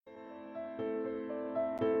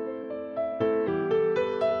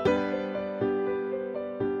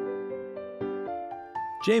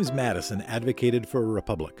James Madison advocated for a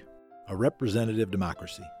republic, a representative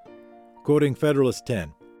democracy. Quoting Federalist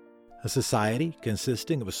 10, a society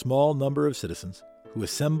consisting of a small number of citizens who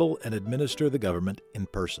assemble and administer the government in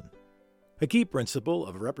person. A key principle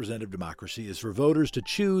of a representative democracy is for voters to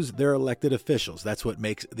choose their elected officials. That's what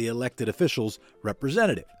makes the elected officials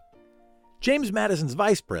representative. James Madison's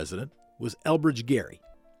vice president was Elbridge Gerry.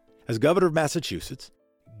 As governor of Massachusetts,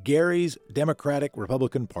 Gerry's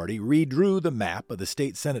Democratic-Republican Party redrew the map of the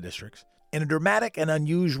state Senate districts in a dramatic and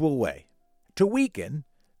unusual way to weaken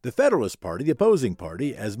the Federalist Party, the opposing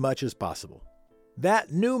party, as much as possible.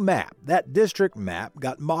 That new map, that district map,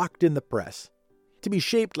 got mocked in the press to be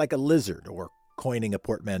shaped like a lizard, or, coining a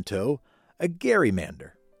portmanteau, a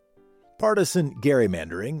gerrymander. Partisan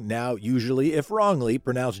gerrymandering, now usually, if wrongly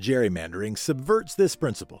pronounced gerrymandering, subverts this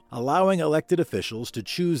principle, allowing elected officials to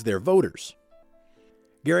choose their voters.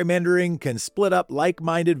 Gerrymandering can split up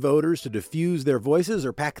like-minded voters to diffuse their voices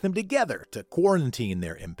or pack them together to quarantine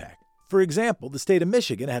their impact. For example, the state of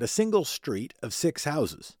Michigan had a single street of 6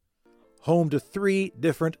 houses, home to 3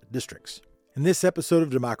 different districts. In this episode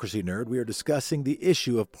of Democracy Nerd, we are discussing the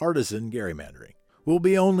issue of partisan gerrymandering. We'll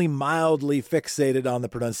be only mildly fixated on the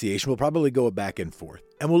pronunciation. We'll probably go back and forth.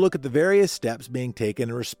 And we'll look at the various steps being taken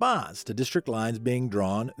in response to district lines being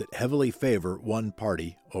drawn that heavily favor one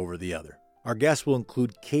party over the other. Our guests will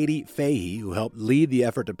include Katie Fahey, who helped lead the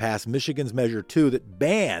effort to pass Michigan's Measure 2 that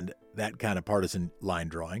banned that kind of partisan line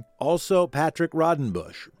drawing. Also, Patrick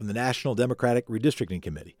Rodenbush from the National Democratic Redistricting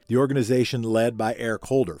Committee, the organization led by Eric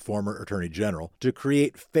Holder, former Attorney General, to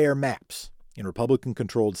create fair maps in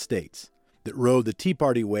Republican-controlled states that rode the Tea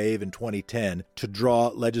Party wave in 2010 to draw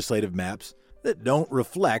legislative maps that don't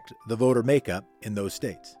reflect the voter makeup in those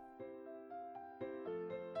states.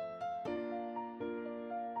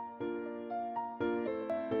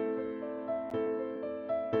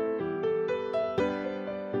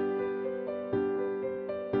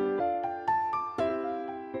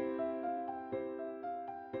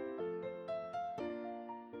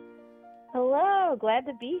 Hello, glad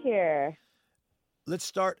to be here. Let's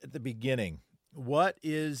start at the beginning.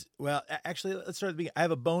 Let's start at the beginning. I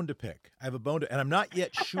have a bone to pick. And I'm not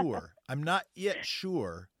yet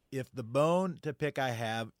sure. If the bone to pick I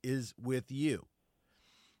have is with you.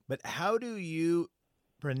 But how do you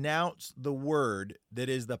pronounce the word that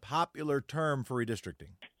is the popular term for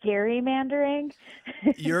redistricting? Gerrymandering?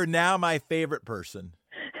 You're now my favorite person.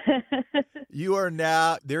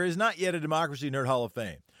 There is not yet a Democracy Nerd Hall of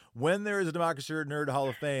Fame. When there is a Democracy Nerd Hall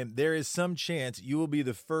of Fame, there is some chance you will be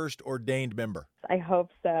the first ordained member. I hope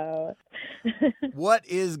so. What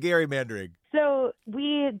is gerrymandering? So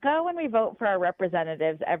we go and we vote for our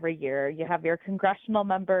representatives every year. You have your congressional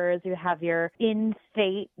members, you have your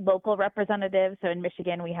in-state local representatives. So in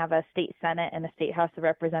Michigan, we have a state Senate and a state House of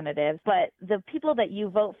Representatives. But the people that you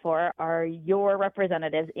vote for are your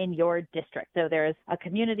representatives in your district. So there's a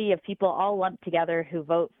community of people all lumped together who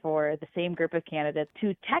vote for the same group of candidates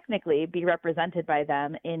to technically be represented by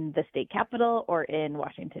them in the state capitol or in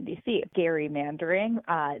Washington, D.C. Gerrymandering,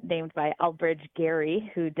 named by Elbridge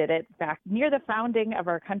Gerry, who did it back near the founding of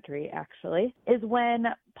our country, actually, is when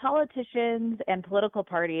politicians and political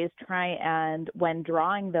parties try and, when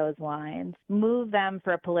drawing those lines, move them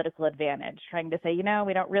for a political advantage, trying to say,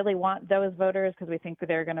 we don't really want those voters because we think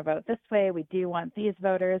they're going to vote this way. We do want these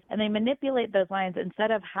voters. And they manipulate those lines instead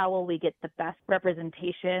of how will we get the best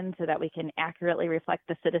representation so that we can accurately reflect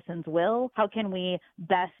the citizens' will. How can we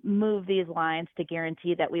best move these lines to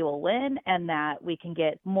guarantee that we will win and that we can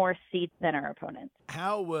get more seats than our opponents?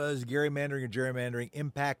 How was gerrymandering and gerrymandering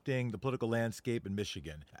impacting the political landscape in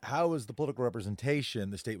Michigan? How was the political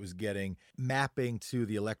representation the state was getting mapping to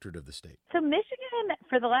the electorate of the state? So Michigan,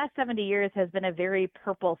 for the last 70 years, has been a very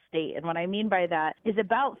purple state. And what I mean by that is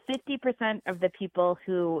about 50% of the people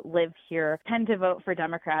who live here tend to vote for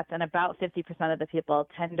Democrats, and about 50% of the people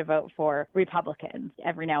tend to vote for Republicans.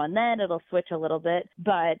 Every now and then it'll switch a little bit,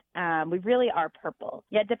 but we really are purple.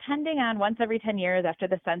 Yet depending on once every 10 years after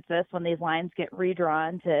the census, when these lines get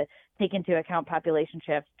redrawn to take into account population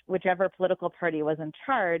shifts, whichever political party was in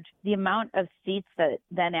charge, the amount of seats that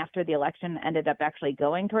then after the election ended up actually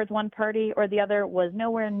going towards one party or the other was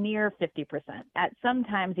nowhere near 50%. At some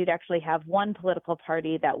times, you'd actually have one political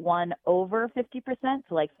party that won over 50%,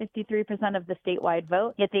 so like 53% of the statewide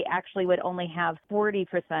vote, yet they actually would only have 40%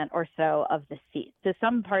 or so of the seats. So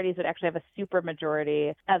some parties would actually have a super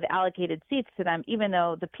majority of allocated seats to them, even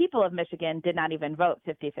though the people of Michigan did not even vote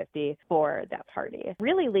 50-50 for that party,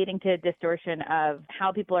 really leading to to distortion of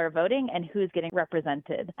how people are voting and who's getting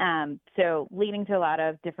represented. So leading to a lot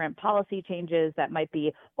of different policy changes that might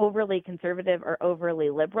be overly conservative or overly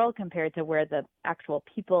liberal compared to where the actual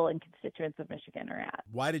people and constituents of Michigan are at.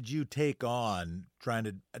 Why did you take on trying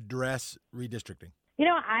to address redistricting?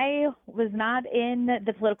 I was not in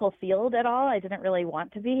the political field at all. I didn't really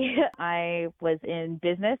want to be. I was in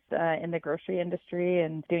business, in the grocery industry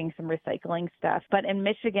and doing some recycling stuff. But in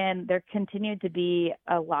Michigan, there continued to be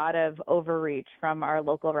a lot of overreach from our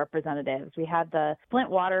local representatives. We had the Flint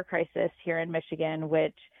water crisis here in Michigan,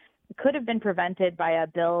 which could have been prevented by a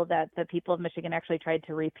bill that the people of Michigan actually tried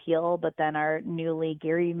to repeal, but then our newly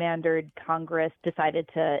gerrymandered Congress decided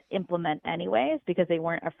to implement anyways because they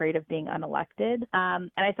weren't afraid of being unelected. And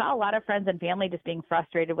I saw a lot of friends and family just being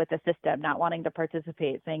frustrated with the system, not wanting to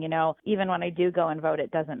participate, saying, even when I do go and vote,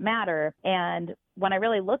 it doesn't matter. And when I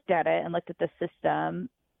really looked at it and looked at the system,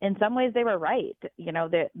 in some ways, they were right.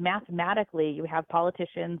 That mathematically, you have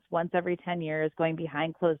politicians once every 10 years going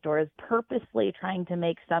behind closed doors, purposely trying to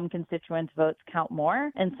make some constituents' votes count more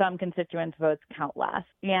and some constituents' votes count less.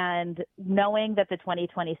 And knowing that the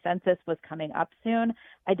 2020 census was coming up soon,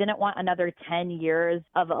 I didn't want another 10 years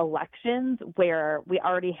of elections where we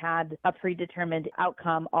already had a predetermined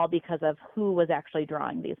outcome all because of who was actually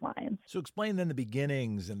drawing these lines. So explain then the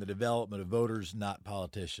beginnings and the development of voters, not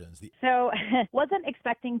politicians. So wasn't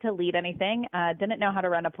expecting to lead anything, didn't know how to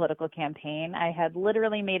run a political campaign. I had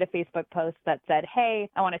literally made a Facebook post that said, hey,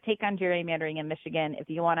 I want to take on gerrymandering in Michigan. If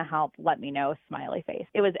you want to help, let me know, smiley face.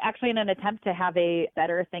 It was actually in an attempt to have a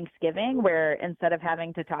better Thanksgiving where instead of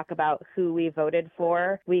having to talk about who we voted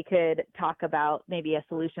for, we could talk about maybe a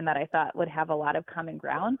solution that I thought would have a lot of common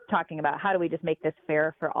ground, talking about how do we just make this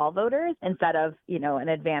fair for all voters instead of, an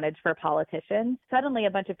advantage for politicians. Suddenly, a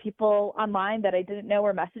bunch of people online that I didn't know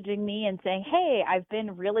were messaging me and saying, hey, I've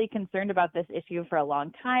been really concerned about this issue for a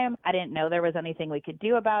long time. I didn't know there was anything we could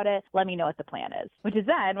do about it. Let me know what the plan is. Which is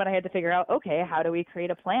then when I had to figure out, okay, how do we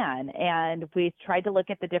create a plan? And we tried to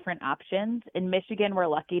look at the different options. In Michigan, we're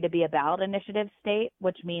lucky to be a ballot initiative state,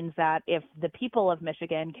 which means that if the people of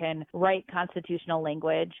Michigan can write constitutional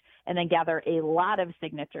language and then gather a lot of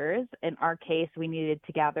signatures, in our case, we needed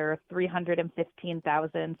to gather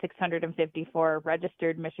 315,654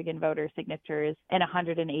 registered Michigan voter signatures in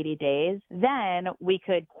 180 days, then we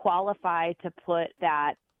could qualify to put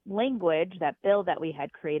that language, that bill that we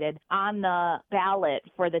had created, on the ballot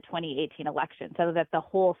for the 2018 election so that the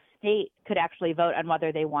whole state could actually vote on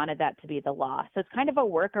whether they wanted that to be the law. So it's kind of a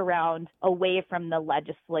workaround away from the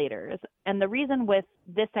legislators. And the reason with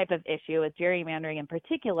this type of issue, with gerrymandering in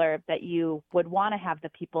particular, that you would want to have the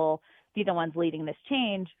people be the ones leading this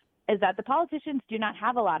change is that the politicians do not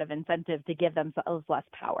have a lot of incentive to give themselves less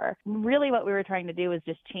power. Really what we were trying to do is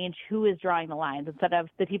just change who is drawing the lines. Instead of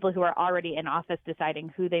the people who are already in office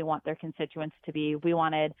deciding who they want their constituents to be, we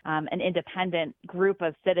wanted an independent group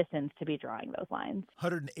of citizens to be drawing those lines.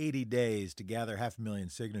 180 days to gather 500,000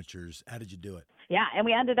 signatures. How did you do it? Yeah, and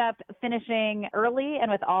we ended up finishing early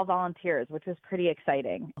and with all volunteers, which was pretty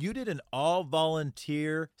exciting. You did an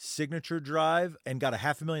all-volunteer signature drive and got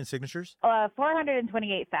 500,000 signatures?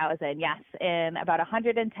 428,000, yes, in about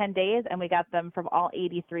 110 days, and we got them from all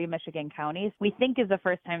 83 Michigan counties. We think is the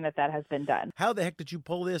first time that has been done. How the heck did you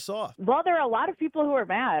pull this off? Well, there are a lot of people who are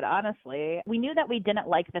mad, honestly. We knew that we didn't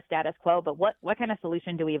like the status quo, but what kind of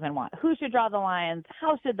solution do we even want? Who should draw the lines?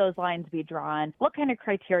 How should those lines be drawn? What kind of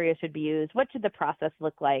criteria should be used? What should the process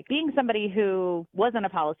look like? Being somebody who wasn't a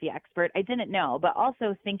policy expert, I didn't know, but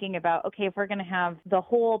also thinking about, okay, if we're going to have the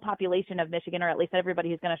whole population of Michigan, or at least everybody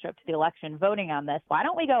who's going to show up to the election voting on this, why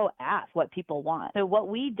don't we go ask what people want? So what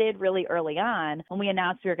we did really early on, when we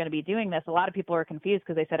announced we were going to be doing this, a lot of people were confused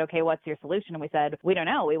because they said, okay, what's your solution? And we said, we don't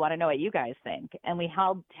know. We want to know what you guys think. And we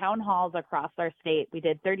held town halls across our state. We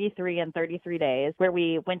did 33 in 33 days where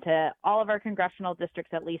we went to all of our congressional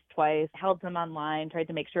districts at least twice, held them online, tried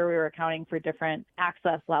to make sure we were accounting for different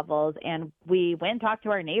access levels. And we went and talked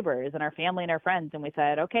to our neighbors and our family and our friends. And we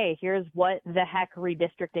said, okay, here's what the heck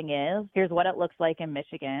redistricting is. Here's what it looks like in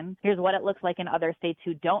Michigan. Here's what it looks like in other states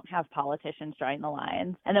who don't have politicians drawing the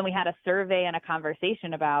lines. And then we had a survey and a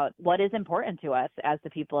conversation about what is important to us as the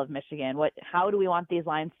people of Michigan. How do we want these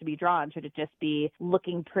lines to be drawn? Should it just be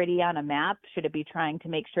looking pretty on a map? Should it be trying to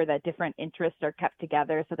make sure that different interests are kept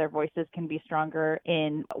together so their voices can be stronger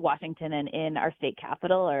in Washington and in our state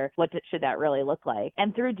capital? Or what should that really really look like?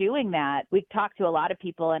 And through doing that, we talked to a lot of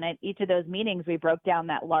people, and at each of those meetings, we broke down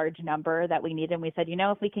that large number that we needed. And we said,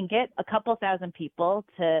 if we can get a couple thousand people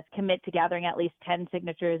to commit to gathering at least 10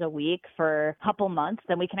 signatures a week for a couple months,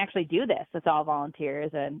 then we can actually do this. It's all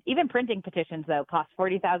volunteers. And even printing petitions, though, cost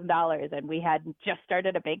 $40,000. And we had just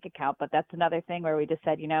started a bank account, but that's another thing where we just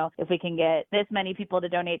said, if we can get this many people to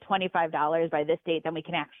donate $25 by this date, then we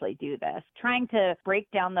can actually do this. Trying to break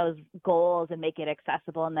down those goals and make it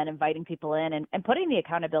accessible, and then inviting people in and putting the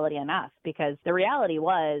accountability on us, because the reality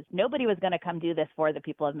was nobody was going to come do this for the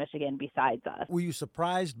people of Michigan besides us. Were you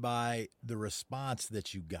surprised by the response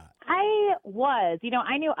that you got? I was.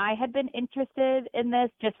 I knew I had been interested in this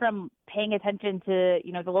just from paying attention to,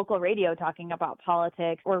 the local radio talking about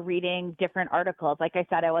politics or reading different articles. Like I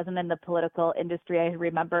said, I wasn't in the political industry. I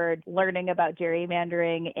remembered learning about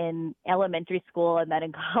gerrymandering in elementary school and then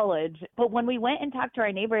in college. But when we went and talked to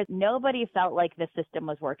our neighbors, nobody felt like the system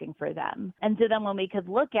was working for them. And so then when we could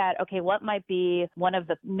look at, okay, what might be one of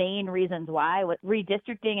the main reasons why, what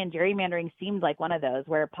redistricting and gerrymandering seemed like one of those,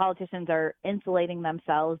 where politicians are insulating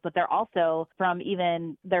themselves, but they're also, from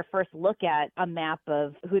even their first look at a map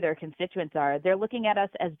of who their constituents are, they're looking at us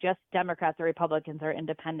as just Democrats or Republicans or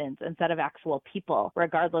independents instead of actual people,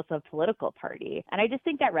 regardless of political party. And I just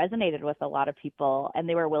think that resonated with a lot of people, and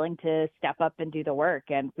they were willing to step up and do the work.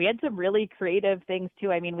 And we had some really creative things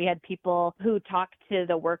too. I mean, we had people who talked to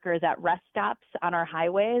the workers at rest stops on our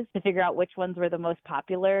highways to figure out which ones were the most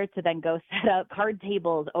popular, to then go set up card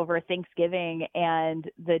tables over Thanksgiving and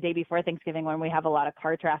the day before Thanksgiving, when we have a lot of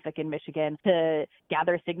car traffic in Michigan, to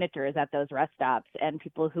gather signatures at those rest stops. And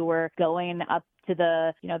people who were going up to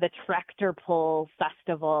the tractor pull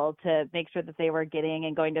festival to make sure that they were getting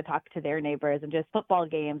and going to talk to their neighbors, and just football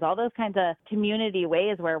games, all those kinds of community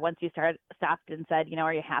ways where once you stopped and said,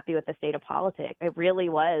 are you happy with the state of politics? It really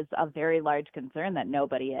was a very large concern that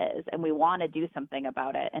nobody is, and we want to do something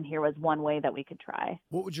about it. And here was one way that we could try.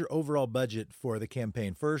 What was your overall budget for the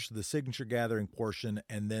campaign? First, the signature gathering portion,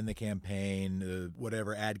 and then the campaign,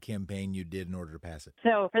 whatever ad campaign you did in order to pass it.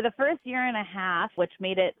 So for the first year and a half, which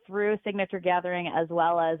made it through signature gathering as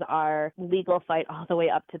well as our legal fight all the way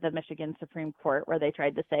up to the Michigan Supreme Court, where they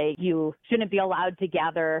tried to say you shouldn't be allowed to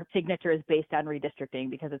gather signatures based on redistricting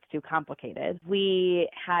because it's too complicated. We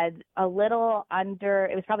had a little under,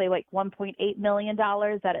 it was probably like $1.8 million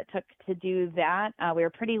that it took to do that. We were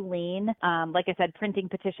pretty lean. Like I said, printing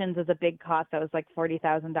petitions is a big cost. That was like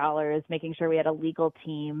 $40,000, making sure we had a legal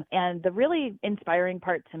team. And the really inspiring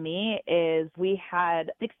part to me is we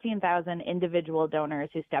had 16,000 individual donors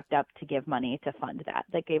who stepped up to give money to fund that.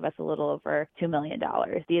 That gave us a little over $2 million.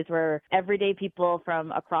 These were everyday people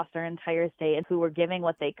from across our entire state who were giving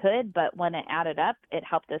what they could, but when it added up, it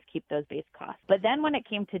helped us keep those base costs. But then when it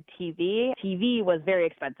came to TV was very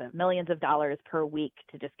expensive, millions of dollars per week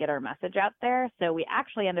to just get our message out there. So we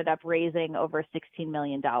actually ended up raising over $16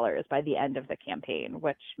 million by the end of the campaign,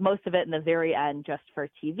 which most of it in the very end just for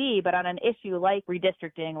TV. But on an issue like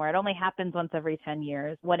redistricting, where it only happens once every 10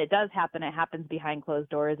 years, when it does happen, it happens behind closed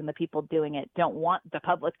doors, and the people doing it don't want the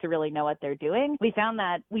public to really know what they're doing. We found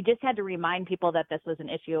that we just had to remind people that this was an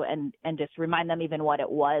issue and just remind them even what it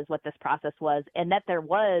was, what this process was, and that there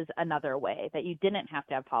was another way, that you didn't have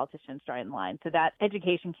to have politicians draw in line. So that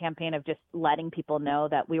education campaign of just letting people know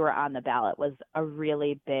that we were on the ballot was a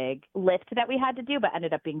really big lift that we had to do, but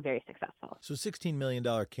ended up being very successful. So $16 million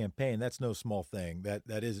campaign, that's no small thing.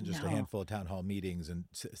 That isn't just a handful of town hall meetings and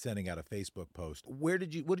sending out a Facebook post. What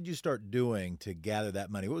did you start doing to gather that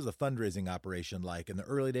money? What was the fundraising operation like in the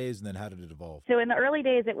early days, and then how did it evolve? So in the early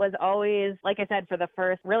days, it was always, like I said, for the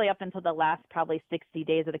first, really up until the last probably 60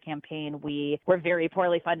 days of the campaign, we were very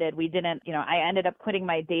poorly funded. We didn't, I ended up quitting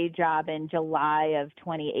my day job in July of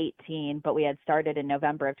 2018, but we had started in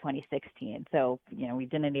November of 2016. So, we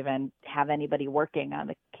didn't even have anybody working on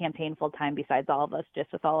the campaign full time besides all of us,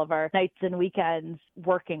 just with all of our nights and weekends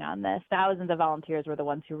working on this. Thousands of volunteers were the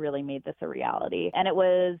ones who really made this a reality. And it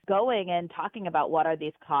was going and talking about what are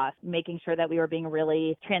these costs, making sure that we were being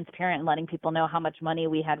really transparent and letting people know how much money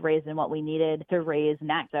we had raised and what we needed to raise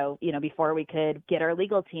next. So, before we could get our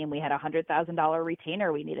legal team, we had a $100,000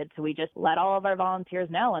 retainer we needed. So we just let all of our volunteers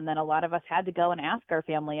know. And then a lot of us had to go and ask our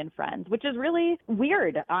family and friends, which is really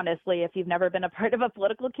weird, honestly, if you've never been a part of a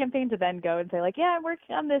political campaign, to then go and say like, yeah, I'm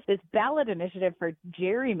working on this ballot initiative for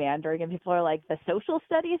gerrymandering. And people are like, the social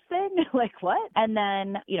studies thing? Like what? And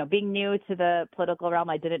then, being new to the political realm,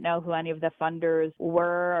 I didn't know who any of the funders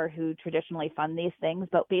were or who traditionally fund these things.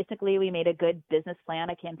 But basically, we made a good business plan,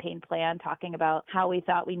 a campaign plan, talking about how we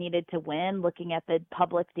thought we needed to win, looking at the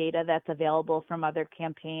public data that's available from other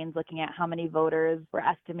campaigns, looking at how many voters were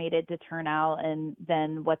estimated to turn out, and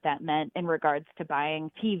then what that meant in regards to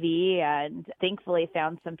buying TV. And thankfully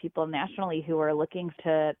found some people nationally who are looking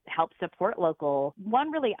to help support local.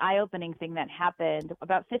 One really eye-opening thing that happened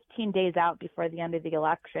about 15 days out before the end of the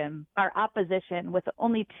election, our opposition with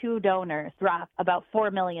only 2 donors dropped about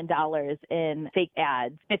 $4 million in fake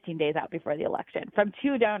ads 15 days out before the election. From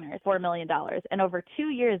 2 donors, $4 million. And over 2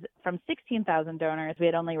 years, from 16,000 donors, we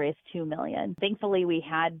had only raised $2 million. Thankfully, we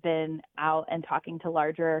had been out and talking to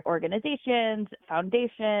larger organizations,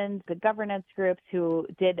 foundations, good governance groups who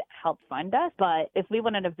did help fund us. But if we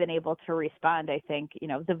wouldn't have been able to respond, I think,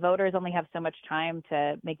 the voters only have so much time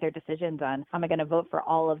to make their decisions on, am I going to vote for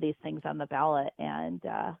all of these things on the ballot? And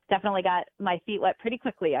definitely got my feet wet pretty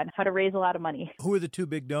quickly on how to raise a lot of money. Who are the 2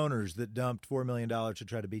 big donors that dumped $4 million to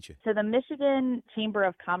try to beat you? So the Michigan Chamber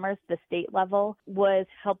of Commerce, the state level, was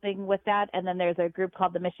helping with that. And then there's a group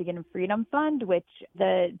called the Michigan Freedom Fund, which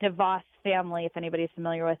the DeVos family, if anybody's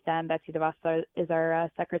familiar with them, Betsy DeVos is our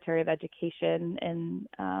Secretary of Education in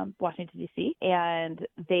Washington, D.C., and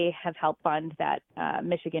they have helped fund that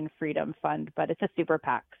Michigan Freedom Fund, but it's a super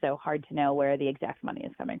PAC, so hard to know where the exact money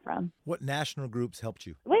is coming from. What national groups helped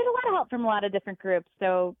you? We had a lot of help from a lot of different groups.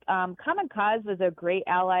 So Common Cause was a great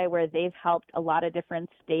ally where they've helped a lot of different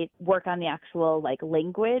states work on the actual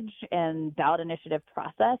language and ballot initiative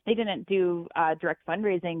process. They didn't do direct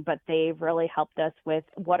fundraising, but they've really helped us with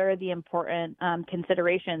what are the important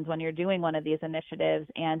considerations when you're doing one of these initiatives.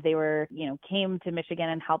 And they were, came to Michigan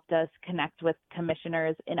and helped us connect with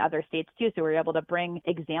commissioners in other states too. So we were able to bring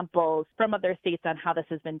examples from other states on how this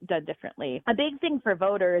has been done differently. A big thing for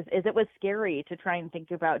voters is it was scary to try and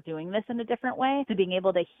think about doing this in a different way. So being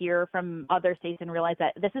able to hear from other states and realize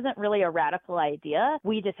that this isn't really a radical idea,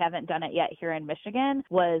 we just haven't done it yet here in Michigan,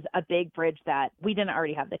 was a big bridge that we didn't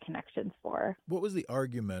already have the connections for. What was the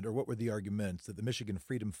argument, or what were the arguments that the Michigan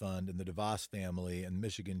Freedom Fund and the DeVos family and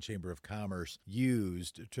Michigan Chamber of Commerce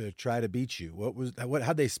used to try to beat you?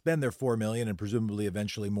 How'd they spend their $4 million and presumably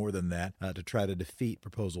eventually more than that to try to defeat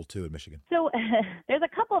Proposal 2 in Michigan? So there's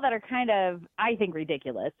a couple that are kind of, I think,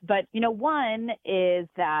 ridiculous. But, one is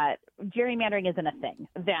that gerrymandering isn't a thing,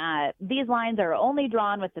 that these lines are only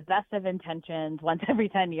drawn with the best of intentions once every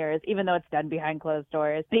 10 years, even though it's done behind closed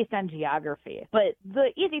doors based on geography. But the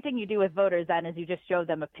easy thing you do with voters then is you just show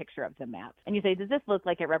them a picture of the map. And you say, does this look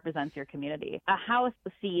like it represents your community? A House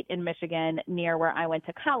seat in Michigan near where I went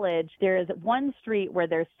to college, there's one street where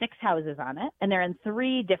there's 6 houses on it, and they're in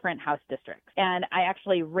 3 different House districts. And I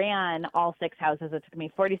actually ran all 6 houses. It took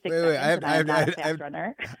me 46 seconds, and I'm not a fast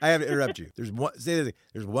runner. I have to interrupt you. There's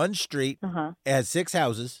one street, it has 6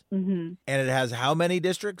 houses, and it has how many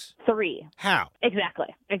districts? 3. How? Exactly.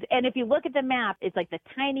 And if you look at the map, it's like the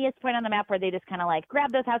tiniest point on the map where they just kind of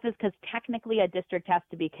grab those houses, because technically a district has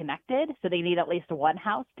to be connected. So they need at least one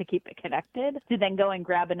house to keep it connected, to then go and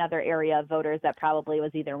grab another area of voters that probably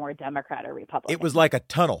was either more Democrat or Republican. It was like a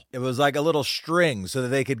tunnel. It was like a little string so that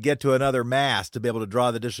they could get to another mass to be able to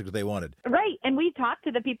draw the district they wanted. Right. And we talked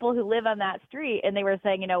to the people who live on that street, and they were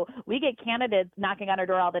saying, we get candidates knocking on our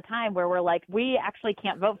door all the time where we're like, we actually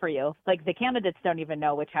can't vote for you. The candidates don't even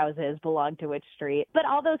know which houses belong to which street. But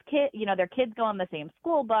all those kids, their kids go on the same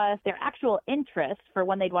school bus. Their actual interests for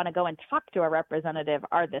when they'd want to go and talk to a representative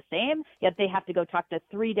are the same, yet they have to go talk to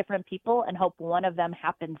 3 different people and hope one of them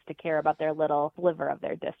happens to care about their little sliver of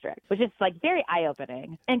their district, which is very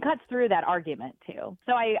eye-opening and cuts through that argument too.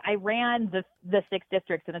 So I ran the 6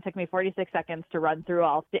 districts, and it took me 46 seconds to run through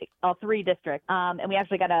all 3 districts. And we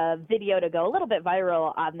actually got a video to go a little bit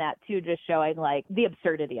viral on that too, just showing the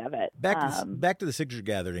absurdity of it. Back to the signature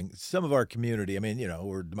gathering. Some of our community,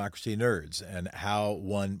 we're democracy nerds, and how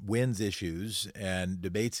one wins issues and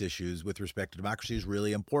debates issues with respect to democracy is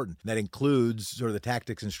really important. And that includes sort of the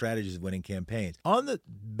tactics and strategies of winning campaigns. On the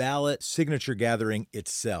ballot signature gathering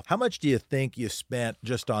itself, how much do you think you spent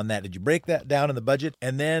just on that? Did you break that down in the budget?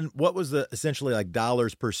 And then what was the essentially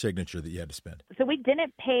dollars per signature that you had to spend? So we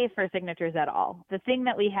didn't pay for signatures at all. The thing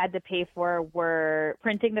that we had to pay for were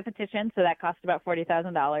printing the petition, so that cost about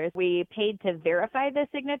 $40,000. We paid to verify the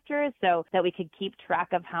signatures so that we could keep track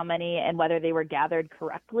of how many and whether they were gathered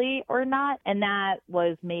correctly or not. And that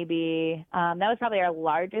was probably our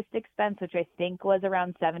largest expense, which I think was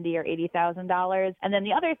around $70,000 or $80,000. And then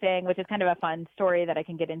the other thing, which is kind of a fun story that I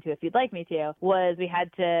can get into if you'd like me to, was we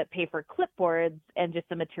had to pay for clipboards and just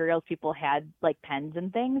the materials people had, like pens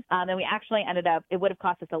and things. And we actually ended up it would have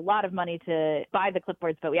cost us a lot of money to buy the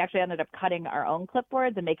clipboards, but we actually ended up cutting our own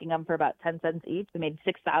clipboards and making them for about 10 cents each. We made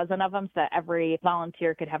 6,000 of them so that every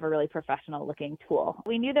volunteer could have a really professional looking tool.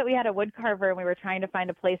 We knew that we had a wood carver and we were trying to find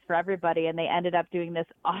a place for everybody, and they ended up doing this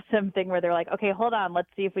awesome thing where they're like, okay, hold on, let's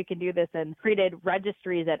see if we can do this, and created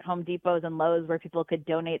registries at Home Depots and Lowe's where people could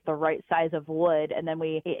donate the right size of wood. And then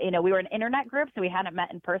we were an internet group, so we hadn't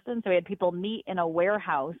met in person, so we had people meet in a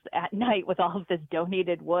warehouse at night with all of this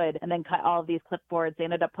donated wood and then cut all of these clipboards. They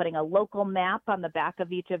ended up putting a local map on the back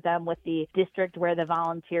of each of them with the district where the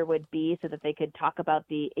volunteer would be so that they could talk about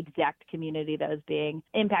the exact community that was being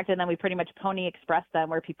impacted. And then we pretty much Pony Express them,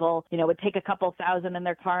 where people, would take a couple thousand in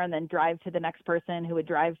their car and then drive to the next person who would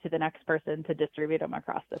drive to the next person to distribute them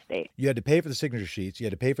across the state. You had to pay for the signature sheets. You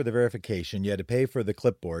had to pay for the verification. You had to pay for the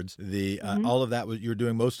clipboards. All of that you were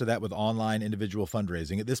doing most of that with online individual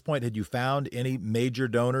fundraising. At this point, had you found any major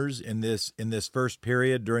donors in this first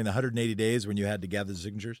period during the 180 days when you had to gather the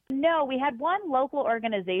signatures? No, we had one local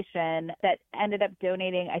organization that ended up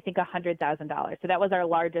donating, I think, $100,000. So that was our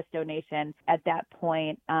largest donation at that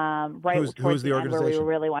point, towards the end, where we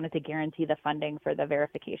really wanted to guarantee the funding for the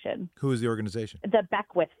verification. Who is the organization? The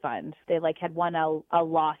Beckwith Fund. They had won a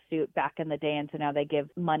lawsuit back in the day, and so now they give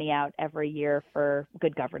money out every year for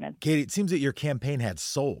good governance. Katie, it seems that your campaign had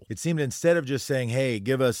soul. It seemed instead of just saying, hey,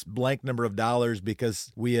 give us blank number of dollars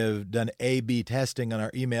because we have done A/B testing on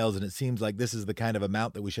our emails and it seems like this is the kind of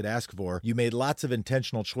amount that we should ask for, you made lots of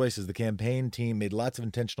intentional choices. The campaign team made lots of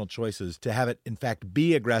intentional choices to have it, in fact,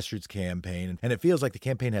 be a grassroots campaign. And it feels like the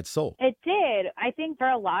campaign had soul. It did. I think for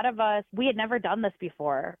a lot of us, we had never done this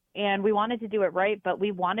before. And we wanted to do it right, but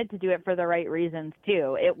we wanted to do it for the right reasons,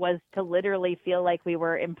 too. It was to literally feel like we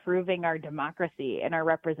were improving our democracy and our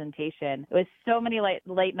representation. It was so many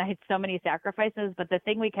late nights, so many sacrifices. But the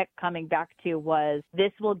thing we kept coming back to was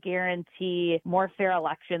this will guarantee more fair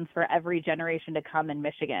elections for every generation to come in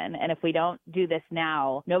Michigan. And if we don't do this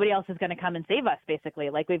now, nobody else is going to come and save us, basically.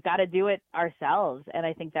 We've got to do it ourselves. And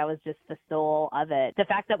I think that was just the soul of it. The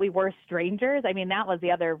fact that we were strangers, that was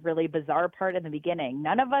the other really bizarre part in the beginning.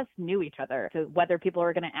 None of us knew each other, so whether people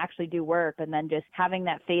were going to actually do work, and then just having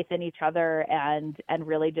that faith in each other and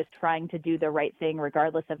really just trying to do the right thing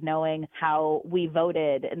regardless of knowing how we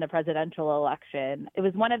voted in the presidential election. It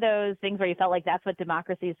was one of those things where you felt like that's what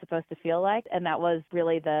democracy is supposed to feel like, and that was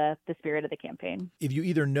really the spirit of the campaign. If you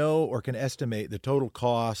either know or can estimate the total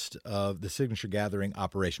cost of the signature gathering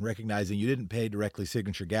operation, recognizing you didn't pay directly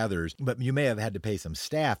signature gatherers, but you may have had to pay some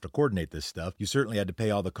staff to coordinate this stuff. You certainly had to pay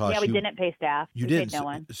all the costs. Yeah, we didn't pay staff. You didn't. Paid no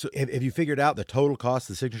one. So have you figured out the total cost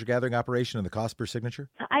of the signature gathering operation and the cost per signature?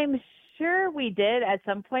 I'm sure we did at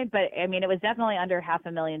some point, but it was definitely under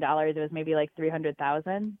 $500,000. It was maybe like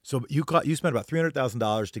 $300,000. So you spent about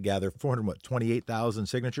 $300,000 to gather 28,000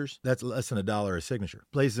 signatures. That's less than $1 a signature.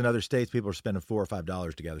 Places in other states, people are spending $4 or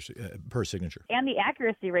 $5 to gather per signature. And the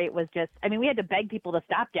accuracy rate was just, we had to beg people to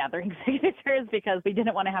stop gathering signatures because we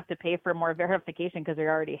didn't want to have to pay for more verification because we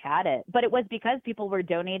already had it. But it was because people were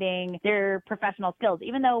donating their professional skills,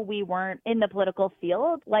 even though we weren't in the political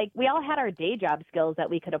field. We all had our day job skills that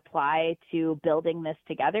we could apply to building this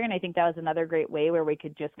together. And I think that was another great way where we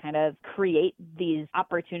could just kind of create these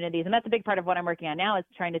opportunities. And that's a big part of what I'm working on now, is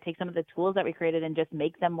trying to take some of the tools that we created and just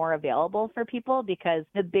make them more available for people, because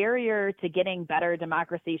the barrier to getting better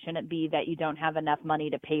democracy shouldn't be that you don't have enough money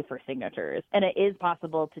to pay for signatures. And it is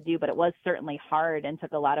possible to do, but it was certainly hard and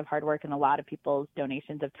took a lot of hard work and a lot of people's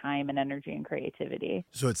donations of time and energy and creativity.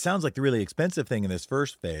 So it sounds like the really expensive thing in this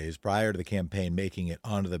first phase, prior to the campaign making it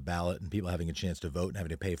onto the ballot and people having a chance to vote and having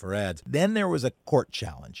to pay for ads, then there was a court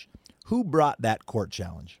challenge. Who brought that court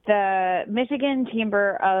challenge? The Michigan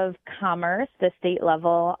Chamber of Commerce, the state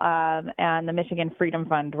level, and the Michigan Freedom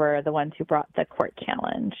Fund were the ones who brought the court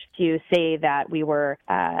challenge to say that we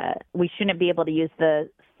shouldn't be able to use the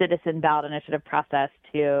citizen ballot initiative process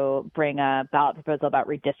to bring a ballot proposal about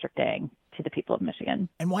redistricting to the people of Michigan.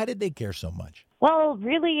 And why did they care so much? Well,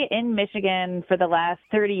 really, in Michigan for the last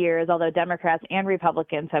 30 years, although Democrats and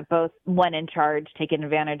Republicans have both went in charge, taken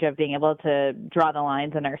advantage of being able to draw the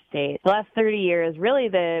lines in our state, the last 30 years, really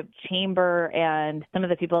the chamber and some of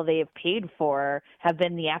the people they've paid for have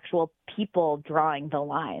been the actual people drawing the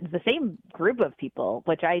lines, the same group of people,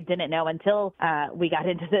 which I didn't know until we got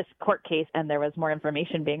into this court case and there was more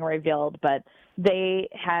information being revealed. But they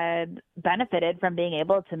had benefited from being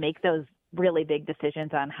able to make those really big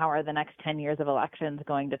decisions on how are the next 10 years of elections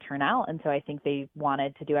going to turn out. And so I think they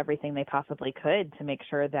wanted to do everything they possibly could to make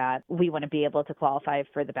sure that we wouldn't be able to qualify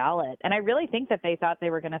for the ballot. And I really think that they thought they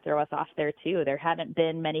were going to throw us off there too. There hadn't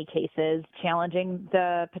been many cases challenging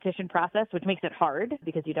the petition process, which makes it hard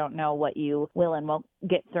because you don't know what you will and won't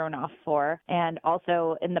get thrown off for. And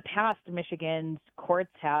also in the past, Michigan's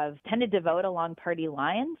courts have tended to vote along party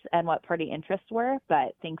lines and what party interests were,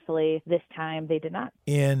 but thankfully this time they did not.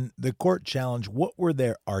 In the court challenge, what were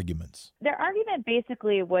their arguments? Their argument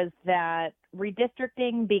basically was that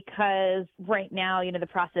redistricting, because right now, the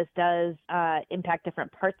process does impact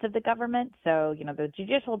different parts of the government. So, the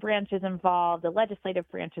judicial branch is involved, the legislative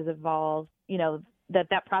branch is involved,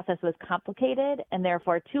 that process was complicated and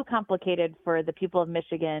therefore too complicated for the people of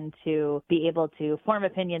Michigan to be able to form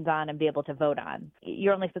opinions on and be able to vote on.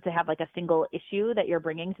 You're only supposed to have like a single issue that you're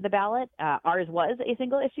bringing to the ballot. Ours was a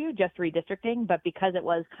single issue, just redistricting, but because it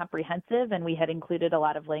was comprehensive and we had included a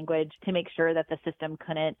lot of language to make sure that the system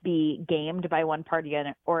couldn't be gamed by one party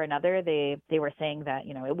or another, they were saying that,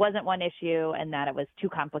 it wasn't one issue and that it was too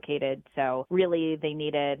complicated. So really they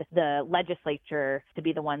needed the legislature to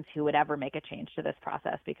be the ones who would ever make a change to this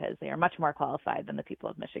process because they are much more qualified than the people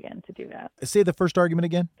of Michigan to do that. Say the first argument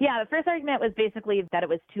again. Yeah, the first argument was basically that it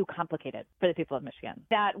was too complicated for the people of Michigan.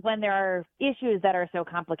 That when there are issues that are so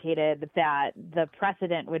complicated that the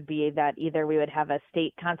precedent would be that either we would have a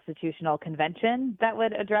state constitutional convention that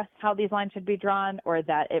would address how these lines should be drawn, or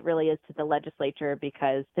that it really is to the legislature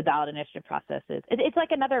because the ballot initiative process it's like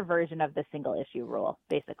another version of the single issue rule,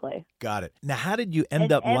 basically. Got it. Now, how did you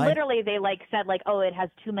end up? And literally they said it has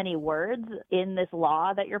too many words in this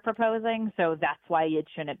law that you're proposing, so that's why it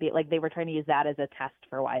shouldn't be. They were trying to use that as a test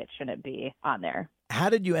for why it shouldn't be on there. How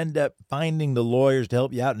did you end up finding the lawyers to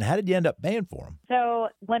help you out, and how did you end up paying for them? So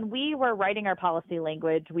when we were writing our policy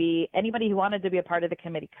language, anybody who wanted to be a part of the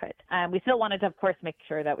committee could. We still wanted to, of course, make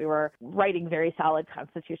sure that we were writing very solid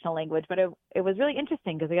constitutional language, but it was really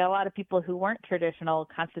interesting because we got a lot of people who weren't traditional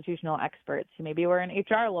constitutional experts, who maybe were an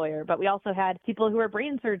HR lawyer, but we also had people who were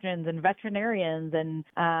brain surgeons and veterinarians and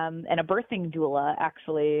a birthing doula,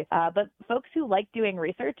 actually, but folks who liked doing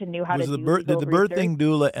research and knew how to do legal research. Did the birthing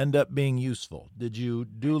doula end up being useful? Did you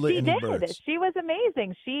doula any births? She was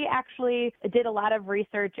amazing. She actually did a lot of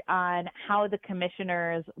research on how the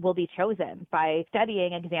commissioners will be chosen by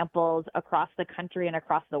studying examples across the country and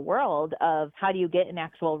across the world of how do you get an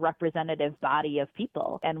actual representative body of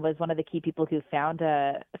people, and was one of the key people who found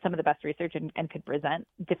some of the best research and could present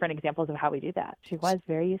different examples of how we do that. She was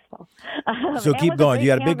very useful. So keep going.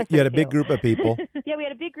 You had a big group of people. Yeah, we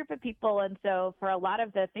had a big group of people, and so for a lot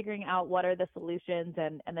of the figuring out what are the solutions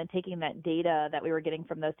and then taking that data that we were getting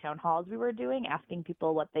from those town halls we were doing, asking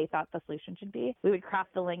people what they thought the solution should be. We would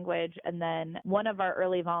craft the language, and then one of our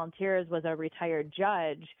early volunteers was a retired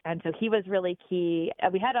judge, and so he was really key.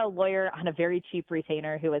 We had a lawyer on a very cheap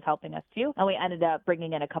retainer who was helping us too, and we ended up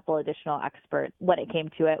bringing in a couple additional experts when it came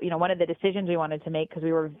to it. One of the decisions we wanted to make, because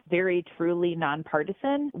we were very truly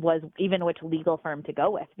nonpartisan, was even which legal firm to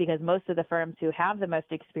go with, because most of the firms who have the most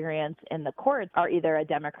experience in the courts are either a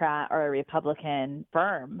Democrat or a Republican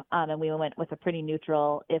firm, and we went with a pretty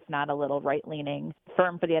neutral, if not a little right-leaning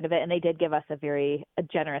firm for the end of it, and they did give us a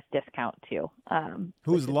generous discount too.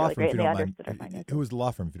 Who was the law firm, if you don't mind? Who was the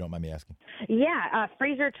law firm, if you don't mind me asking? Yeah,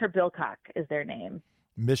 Fraser Terbilcock is their name.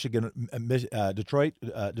 Michigan, Detroit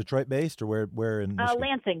based, or where in Michigan?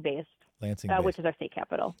 Lansing based. Which is our state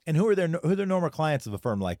capital. And who are their normal clients of a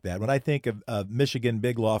firm like that? When I think of Michigan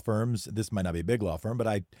big law firms, this might not be a big law firm, but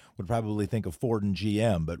I would probably think of Ford and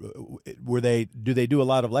GM. But do they do a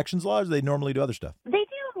lot of elections laws, or do they normally do other stuff? They do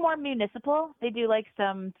more municipal. They do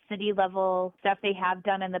some city level stuff. They have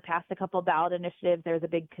done in the past a couple ballot initiatives. There's a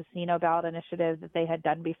big casino ballot initiative that they had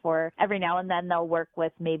done before. Every now and then they'll work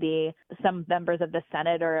with maybe some members of the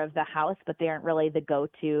Senate or of the House, but they aren't really the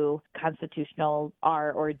go-to constitutional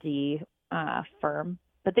R or D firm.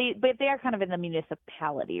 But they are kind of in the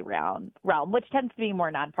municipality realm, which tends to be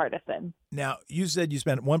more nonpartisan. Now, you said you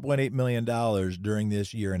spent $1.8 million during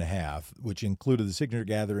this year and a half, which included the signature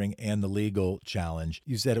gathering and the legal challenge.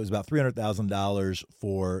 You said it was about $300,000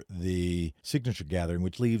 for the signature gathering,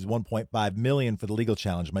 which leaves $1.5 million for the legal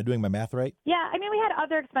challenge. Am I doing my math right? Yeah, we had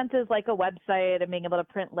other expenses like a website and being able to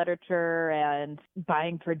print literature and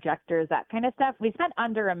buying projectors, that kind of stuff. We spent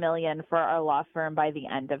under $1 million for our law firm by the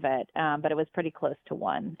end of it, but it was pretty close to $1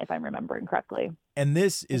 million, if I'm remembering correctly. And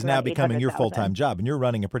this is now around becoming your 800,000. full-time job, and you're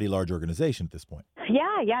running a pretty large organization at this point.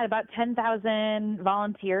 Yeah, about 10,000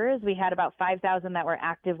 volunteers. We had about 5,000 that were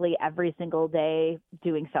actively every single day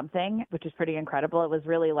doing something, which is pretty incredible. It was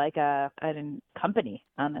really like a company,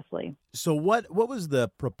 honestly. So what was the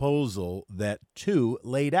proposal that two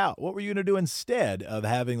laid out? What were you going to do instead of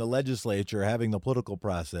having the legislature, having the political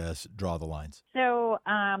process draw the lines? So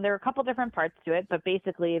there were a couple different parts to it, but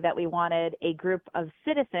basically that we wanted a group of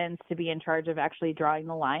citizens to be in charge of actually drawing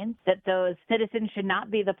the lines, that those citizens should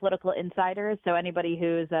not be the political insiders. So anybody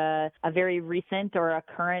who's a very recent or a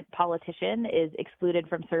current politician is excluded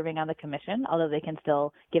from serving on the commission, although they can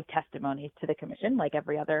still give testimony to the commission like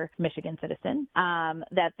every other Michigan citizen,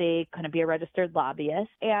 that they couldn't be a registered lobbyist.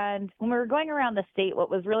 And when we were going around the state, what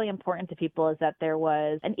was really important to people is that there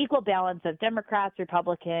was an equal balance of Democrats,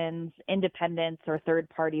 Republicans, independents, or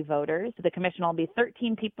third-party voters. The commission will be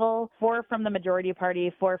 13 people, 4 from the majority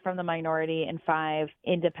party, 4 from the minority, and 5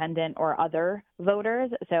 independent or other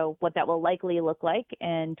voters. So what that will likely look like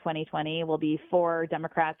in 2020 will be 4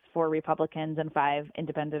 Democrats, 4 Republicans, and 5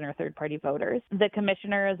 independent or third-party voters. The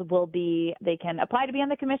commissioners they can apply to be on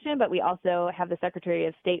the commission, but we also have the Secretary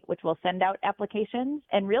of State, which will send out applications.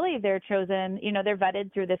 And really they're chosen, they're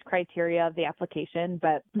vetted through this criteria of the application,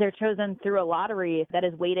 but they're chosen through a lottery that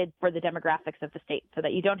is weighted for the demographics of the state, so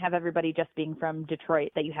that you don't have everybody just being from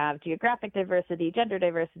Detroit, that you have geographic diversity, gender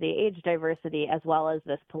diversity, age diversity, as well as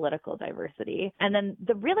this political diversity. And then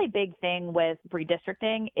the really big thing with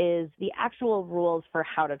redistricting is the actual rules for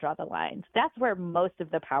how to draw the lines. That's where most of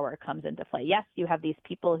the power comes into play. Yes, you have these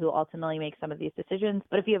people who ultimately make some of these decisions,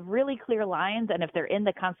 but if you have really clear lines and if they're in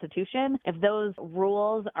the Constitution, if those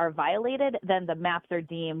rules are violated, then the maps are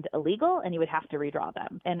deemed illegal and you would have to redraw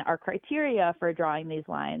them. And our criteria for drawing these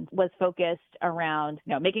lines was focused around,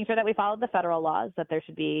 making sure that we follow the federal laws, that there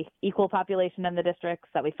should be equal population in the districts,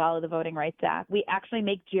 that we follow the Voting Rights Act. We actually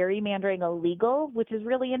make gerrymandering illegal, which is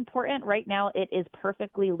really important. Right now, it is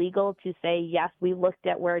perfectly legal to say, yes, we looked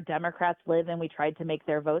at where Democrats live and we tried to make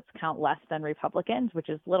their votes count less than Republicans, which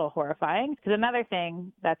is a little horrifying. Because another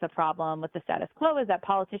thing that's a problem with the status quo is that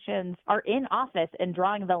politicians are in office and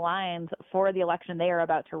drawing the lines for the election they are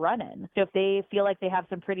about to run in. So if they feel like they have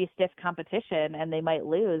some pretty stiff competition and they might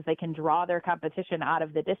lose, they can draw their competition out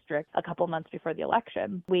of the district a couple months before the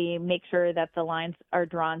election. We make sure that the lines are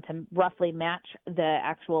drawn to roughly match the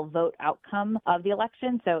actual vote outcome of the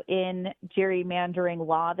election. So in gerrymandering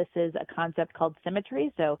law, this is a concept called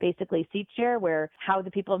symmetry. So basically seat share, where how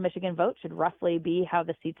the people of Michigan vote should roughly be how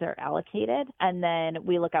the seats are allocated. And then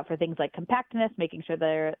we look out for things like compactness, making sure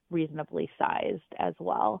they're reasonably sized as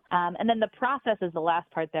well. And then the process is the last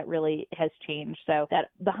part that really has changed. So that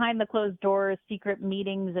behind the closed doors, secret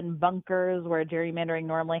meetings and bunkers where gerrymandering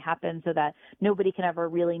normally happens so that nobody can ever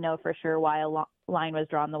really know for sure why a line was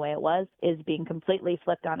drawn the way it was, is being completely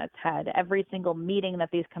flipped on its head. Every single meeting that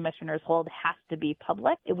these commissioners hold has to be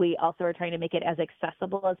public. We also are trying to make it as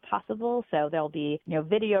accessible as possible. So there'll be,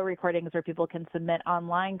 video recordings where people can submit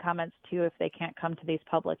online comments too if they can't come to these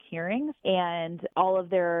public hearings. And all of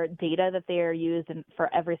their data that they are used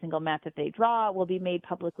for every single map that they draw will be made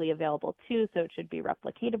publicly available too, so it should be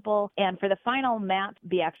replicatable. And for the final map to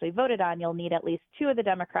be actually voted on, you'll need at least 2 of the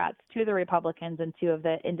Democrats, 2 of the Republicans, and 2 of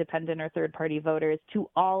the independent or third-party voters to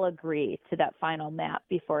all agree to that final map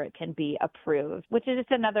before it can be approved, which is just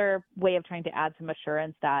another way of trying to add some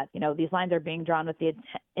assurance that, these lines are being drawn with the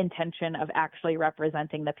intention of actually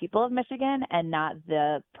representing the people of Michigan and not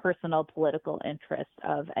the personal political interests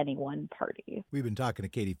of any one party. We've been talking to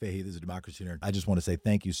Katie Fahey. This is Democracy Nerd. I just want to say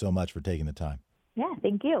thank you so much for taking the time. Yeah,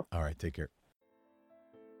 thank you. All right, take care.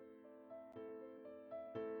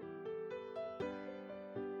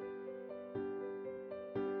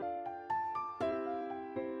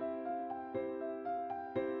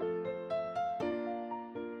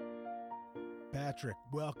 Patrick,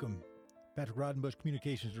 welcome. Patrick Rodenbush,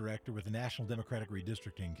 Communications Director with the National Democratic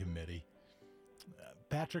Redistricting Committee.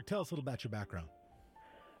 Patrick, tell us a little about your background.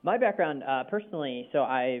 My background, personally, so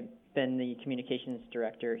I've been the Communications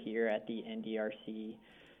Director here at the NDRC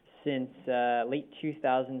since late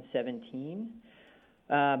 2017.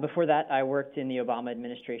 Before that, I worked in the Obama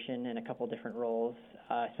administration in a couple different roles.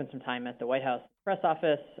 I spent some time at the White House press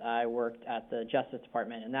office. I worked at the Justice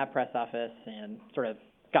Department in that press office and sort of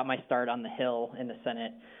got my start on the Hill in the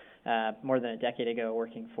Senate more than a decade ago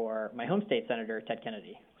working for my home state senator, Ted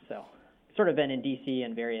Kennedy. So sort of been in D.C.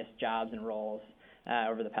 in various jobs and roles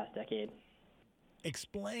over the past decade.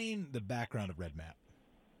 Explain the background of RedMap.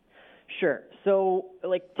 Sure. So,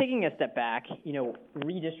 taking a step back,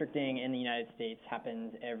 redistricting in the United States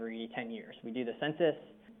happens every 10 years. We do the census,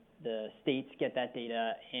 the states get that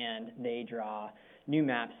data, and they draw new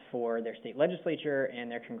maps for their state legislature and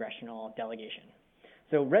their congressional delegation.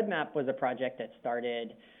 So Red Map was a project that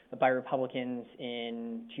started by Republicans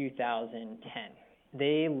in 2010.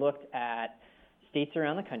 They looked at states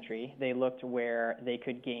around the country. They looked where they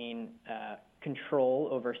could gain control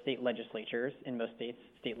over state legislatures. In most states,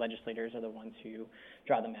 state legislators are the ones who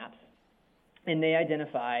draw the maps. And they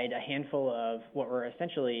identified a handful of what were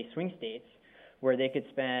essentially swing states where they could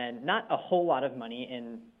spend not a whole lot of money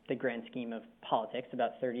in the grand scheme of politics,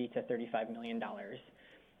 about $30 to $35 million,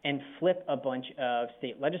 and flip a bunch of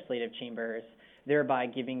state legislative chambers, thereby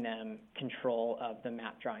giving them control of the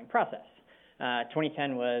map drawing process.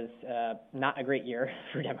 2010 was not a great year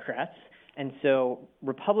for Democrats, and so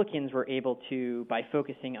Republicans were able to, by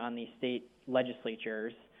focusing on these state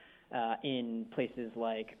legislatures in places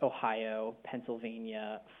like Ohio,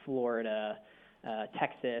 Pennsylvania, Florida,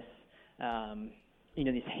 Texas,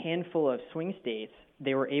 these handful of swing states,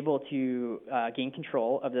 they were able to gain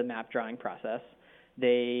control of the map drawing process.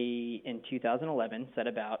 They, in 2011, set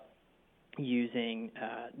about using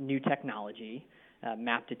new technology,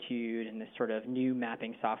 Maptitude, and this sort of new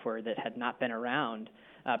mapping software that had not been around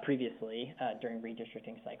previously during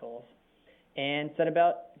redistricting cycles, and set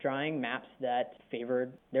about drawing maps that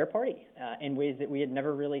favored their party in ways that we had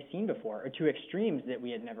never really seen before, or to extremes that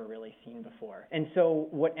we had never really seen before. And so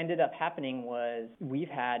what ended up happening was we've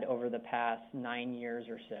had, over the past 9 years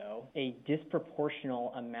or so, a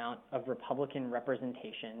disproportional amount of Republican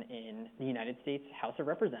representation in the United States House of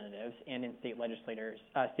Representatives and in state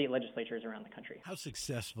legislatures around the country. How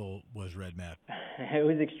successful was Red Map? It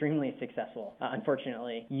was extremely successful,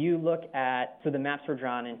 unfortunately. You look at, so the maps were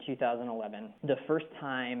drawn in 2011. The first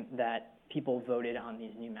time that people voted on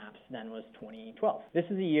these new maps then was 2012. This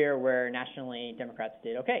is a year where nationally Democrats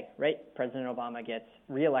did okay, right? President Obama gets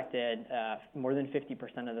reelected, more than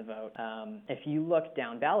 50% of the vote. If you look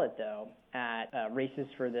down ballot, though, at races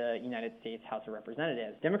for the United States House of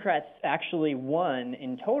Representatives, Democrats actually won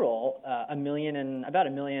in total about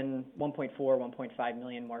 1.5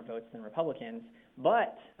 million more votes than Republicans.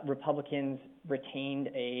 But Republicans retained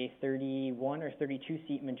a 31 or 32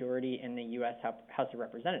 seat majority in the U.S. House of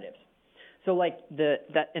Representatives. So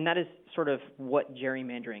that is sort of what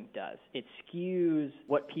gerrymandering does. It skews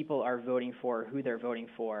what people are voting for, who they're voting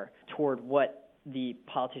for, toward what the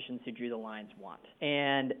politicians who drew the lines want.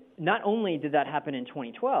 And not only did that happen in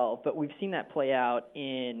 2012, but we've seen that play out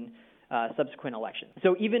in subsequent elections.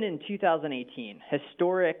 So even in 2018,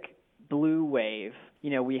 historic blue wave,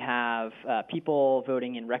 we have people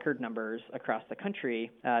voting in record numbers across the country.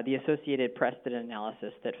 The Associated Press did an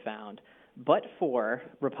analysis that found, but for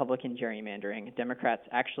Republican gerrymandering, Democrats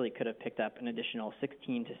actually could have picked up an additional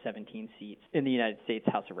 16 to 17 seats in the United States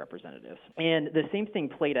House of Representatives. And the same thing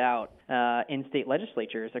played out in state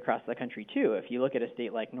legislatures across the country, too. If you look at a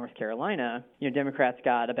state like North Carolina, Democrats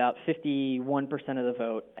got about 51% of the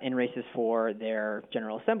vote in races for their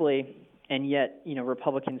General Assembly. And yet,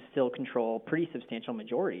 Republicans still control pretty substantial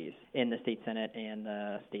majorities in the state Senate and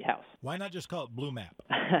the state House. Why not just call it Blue Map?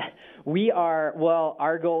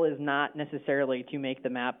 Our goal is not necessarily to make the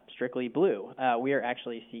map strictly blue. We are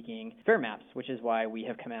actually seeking fair maps, which is why we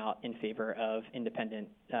have come out in favor of independent,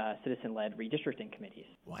 citizen-led redistricting committees.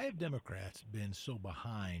 Why have Democrats been so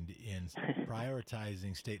behind in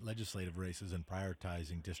prioritizing state legislative races and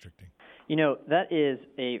prioritizing districting? That is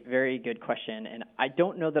a very good question, and I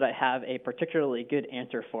don't know that I have a particularly good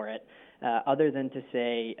answer for it, other than to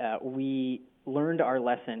say we learned our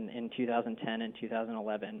lesson in 2010 and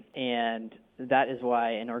 2011, and that is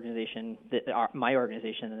why an organization, my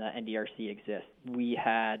organization, the NDRC, exists. We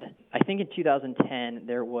had, I think in 2010,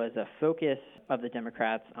 there was a focus of the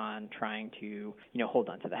Democrats on trying to, hold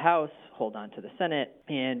on to the House, hold on to the Senate,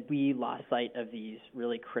 and we lost sight of these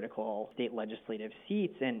really critical state legislative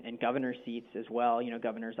seats and governor seats as well.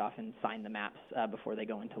 Governors often sign the maps before they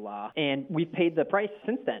go into law, and we've paid the price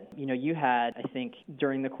since then. You had, I think,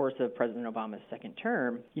 during the course of President Obama's second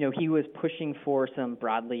term, he was pushing for some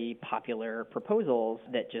broadly popular proposals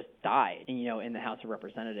that just died, in the House of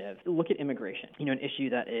Representatives. Look at immigration, an issue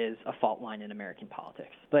that is a fault line in American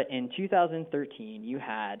politics. But in 2013, you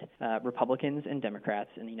had Republicans and Democrats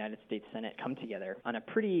in the United States Senate come together on a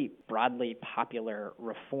pretty broadly popular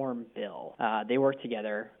reform bill. They worked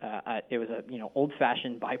together. It was a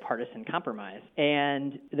old-fashioned bipartisan compromise,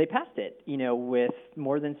 and they passed it, with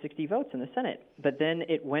more than 60 votes in the Senate. But then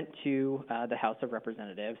it went to the House of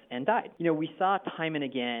Representatives and died. We saw time and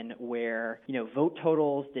again where vote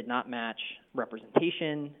totals did not match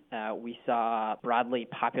representation. We saw broadly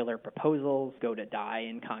popular proposals go to die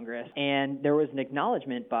in Congress. And there was an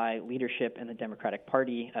acknowledgement by leadership in the Democratic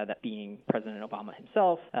Party, that being President Obama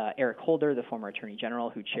himself, Eric Holder, the former Attorney General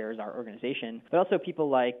who chairs our organization, but also people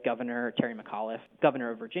like Governor Terry McAuliffe,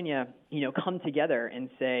 Governor of Virginia, come together and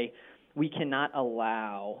say, we cannot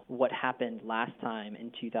allow what happened last time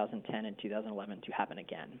in 2010 and 2011 to happen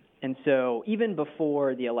again. And so even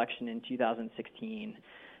before the election in 2016,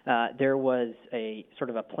 there was a sort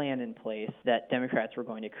of a plan in place that Democrats were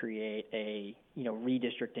going to create a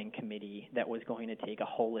redistricting committee that was going to take a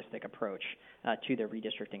holistic approach to the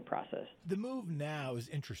redistricting process. The move now is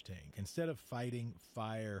interesting. Instead of fighting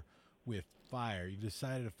fire with fire, you've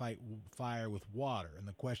decided to fight fire with water, and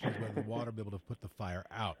the question is whether the water will be able to put the fire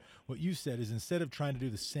out. What you said is instead of trying to do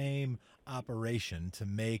the same operation to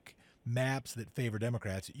make maps that favor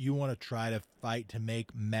Democrats, you want to try to fight to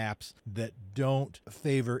make maps that don't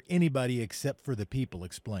favor anybody except for the people.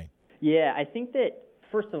 Explain. Yeah, I think that,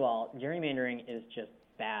 first of all, gerrymandering is just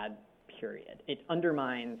bad, period. It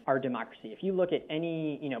undermines our democracy. If you look at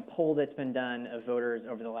any, poll that's been done of voters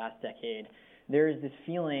over the last decade, there's this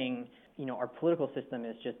feeling, our political system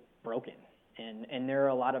is just broken. And there are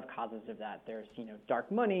a lot of causes of that. There's,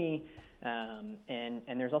 dark money, and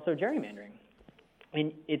there's also gerrymandering.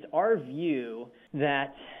 And it's our view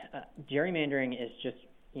that gerrymandering is just,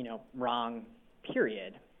 wrong,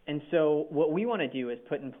 period. And so what we want to do is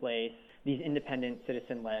put in place these independent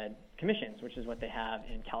citizen-led commissions, which is what they have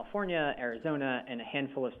in California, Arizona, and a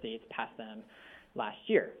handful of states passed them last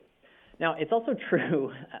year. Now, it's also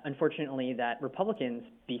true, unfortunately, that Republicans,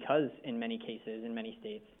 because in many cases, in many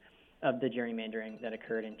states, of the gerrymandering that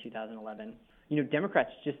occurred in 2011,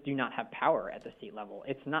 Democrats just do not have power at the state level.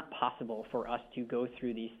 It's not possible for us to go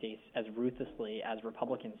through these states as ruthlessly as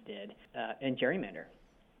Republicans did and gerrymander.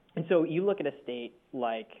 And so you look at a state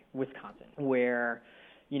like Wisconsin, where,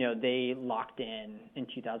 they locked in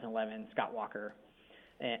 2011, Scott Walker,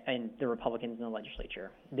 and the Republicans in the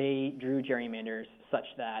legislature. They drew gerrymanders such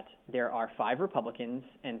that there are 5 Republicans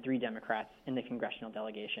and 3 Democrats in the congressional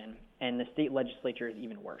delegation, and the state legislature is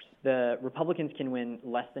even worse. The Republicans can win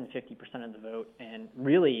less than 50% of the vote, and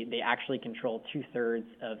really they actually control 2/3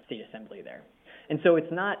 of state assembly there. And so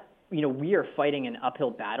it's not, we are fighting an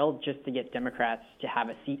uphill battle just to get Democrats to have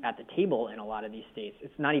a seat at the table in a lot of these states.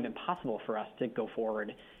 It's not even possible for us to go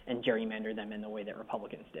forward and gerrymander them in the way that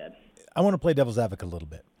Republicans did. I want to play devil's advocate a little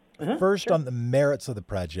bit. First, sure. on the merits of the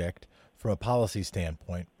project from a policy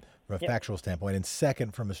standpoint, from a factual standpoint, and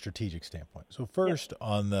second, from a strategic standpoint. So first,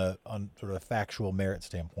 on sort of a factual merit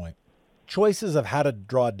standpoint, choices of how to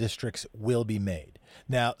draw districts will be made.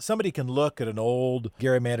 Now, somebody can look at an old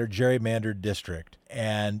gerrymandered district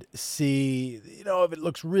and see, if it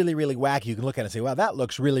looks really, really wacky, you can look at it and say, wow, that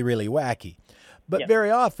looks really, really wacky. But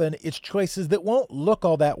very often, it's choices that won't look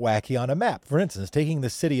all that wacky on a map. For instance, taking the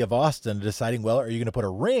city of Austin and deciding, well, are you going to put a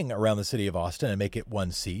ring around the city of Austin and make it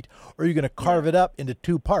 1 seat? Or are you going to carve it up into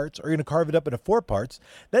 2 parts? Or are you going to carve it up into 4 parts?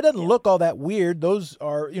 That doesn't look all that weird. Those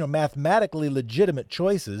are, mathematically legitimate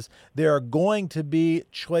choices. There are going to be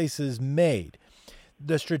choices made.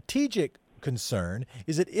 The strategic concern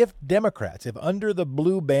is that if Democrats, if under the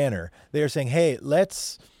blue banner, they are saying, hey,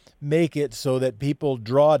 let's make it so that people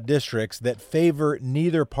draw districts that favor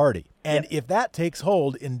neither party. And if that takes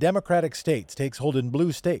hold in Democratic states, takes hold in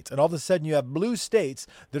blue states, and all of a sudden you have blue states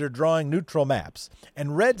that are drawing neutral maps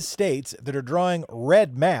and red states that are drawing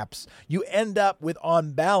red maps, you end up with,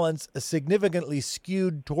 on balance, a significantly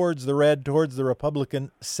skewed towards the red, towards the Republican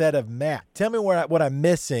set of maps. Tell me what I'm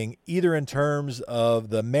missing, either in terms of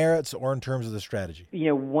the merits or in terms of the strategy.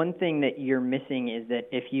 One thing that you're missing is that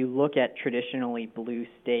if you look at traditionally blue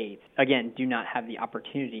states, again, do not have the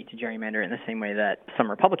opportunity to gerrymander in the same way that some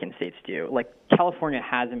Republican states do. Like California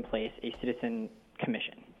has in place a citizen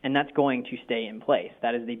commission, and that's going to stay in place.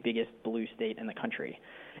 That is the biggest blue state in the country.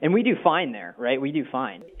 And we do fine there, right? We do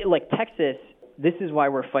fine. Like Texas, this is why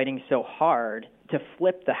we're fighting so hard to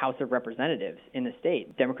flip the House of Representatives in the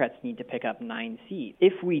state. Democrats need to pick up 9 seats.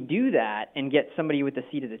 If we do that and get somebody with a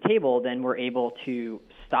seat at the table, then we're able to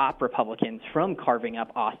stop Republicans from carving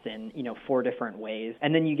up Austin, 4 different ways,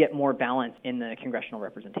 and then you get more balance in the congressional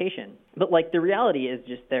representation. But the reality is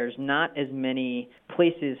just there's not as many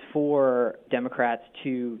places for Democrats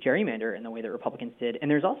to gerrymander in the way that Republicans did.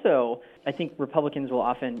 And there's also, I think Republicans will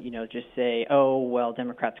often, just say, oh, well,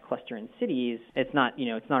 Democrats cluster in cities. It's not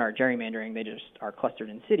our gerrymandering. They just are clustered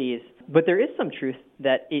in cities. But there is some truth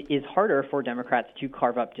that it is harder for Democrats to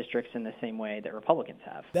carve up districts in the same way that Republicans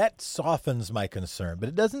have. That softens my concern, but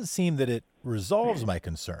it doesn't seem that it resolves my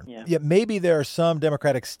concern. Yeah. Yet maybe there are some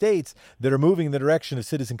Democratic states that are moving in the direction of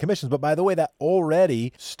citizen commissions. But by the way, that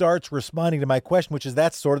already starts responding to my question, which is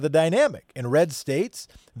that's sort of the dynamic. In red states,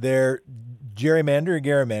 they're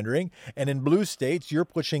gerrymandering, and in blue states, you're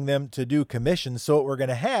pushing them to do commissions. So what we're going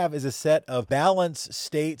to have is a set of balanced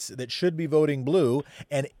states that should be voting blue,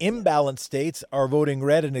 and imbalanced states are voting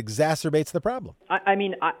red, and exacerbates the problem.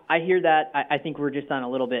 I hear that. I think we're just on a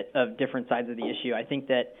little bit of different sides of the issue. I think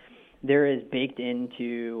that there is baked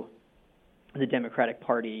into the Democratic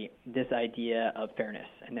Party this idea of fairness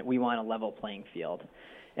and that we want a level playing field.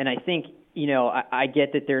 And I think, I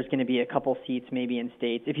get that there's going to be a couple seats maybe in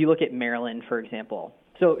states. If you look at Maryland, for example.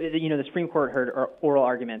 So, the Supreme Court heard oral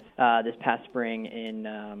arguments this past spring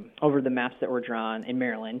over the maps that were drawn in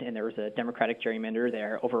Maryland, and there was a Democratic gerrymander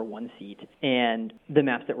there over one seat, and the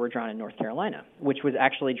maps that were drawn in North Carolina, which was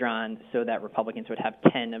actually drawn so that Republicans would have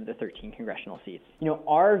 10 of the 13 congressional seats.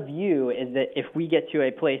 Our view is that if we get to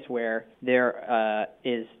a place where there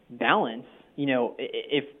is balance,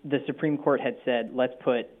 if the Supreme Court had said, let's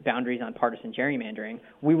put boundaries on partisan gerrymandering,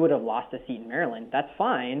 we would have lost a seat in Maryland. That's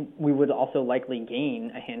fine. We would also likely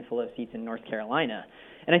gain a handful of seats in North Carolina.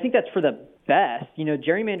 And I think that's for the best.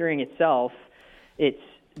 Gerrymandering itself, it's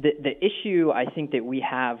the issue I think that we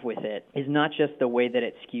have with it is not just the way that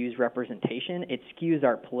it skews representation, it skews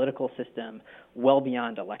our political system well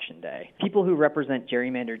beyond Election Day. People who represent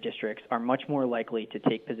gerrymandered districts are much more likely to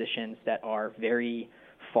take positions that are very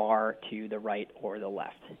far to the right or the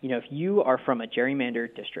left. If you are from a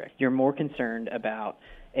gerrymandered district, you're more concerned about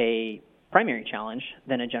a primary challenge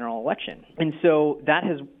than a general election. And so that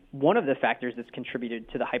is one of the factors that's contributed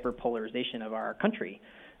to the hyperpolarization of our country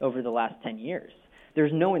over the last 10 years.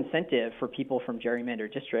 There's no incentive for people from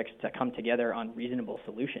gerrymandered districts to come together on reasonable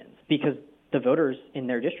solutions because the voters in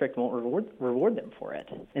their district won't reward them for it.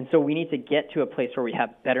 And so we need to get to a place where we have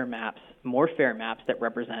better maps, more fair maps that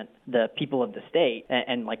represent the people of the state,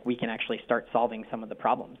 and we can actually start solving some of the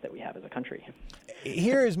problems that we have as a country.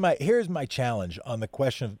 Here's my challenge on the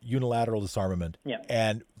question of unilateral disarmament. Yeah.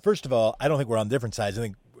 And first of all, I don't think we're on different sides. I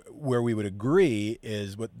think where we would agree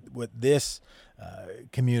is what this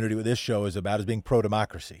community, what this show is about, is being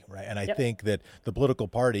pro-democracy, right? And I think that the political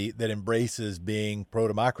party that embraces being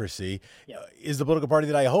pro-democracy is the political party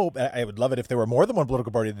that I hope, I would love it if there were more than one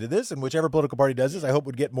political party that did this, and whichever political party does this, I hope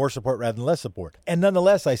would get more support rather than less support. And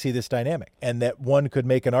nonetheless, I see this dynamic, and that one could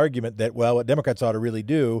make an argument that, well, what Democrats ought to really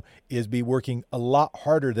do is be working a lot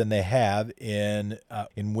harder than they have in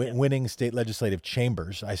winning state legislative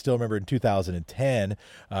chambers. I still remember in 2010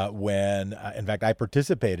 when, in fact, I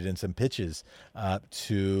participated in some pitches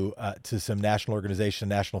to some national organization,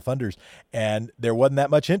 national funders, and there wasn't that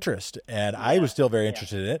much interest. And I was still very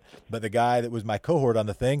interested in it, but the guy that was my cohort on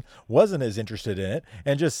the thing wasn't as interested in it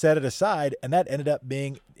and just set it aside. And that ended up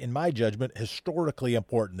being, in my judgment, historically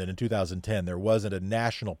important that in 2010 there wasn't a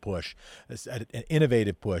national push, an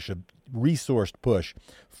innovative push, a resourced push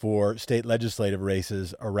for state legislative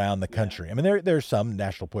races around the country. I mean, there's some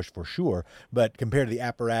national push for sure, but compared to the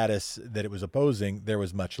apparatus that it was opposing, there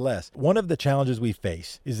was much less. One of the challenges we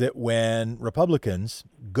face is that when Republicans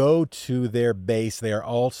go to their base, they are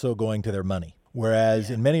also going to their money. Whereas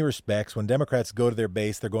in many respects, when Democrats go to their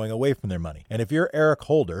base, they're going away from their money. And if you're Eric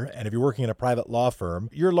Holder, and if you're working in a private law firm,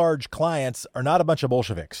 your large clients are not a bunch of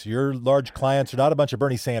Bolsheviks. Your large clients are not a bunch of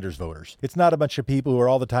Bernie Sanders voters. It's not a bunch of people who are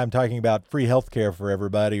all the time talking about free health care for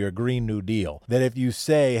everybody or a Green New Deal. That if you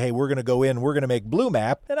say, hey, we're going to go in, we're going to make blue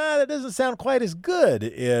map, then that doesn't sound quite as good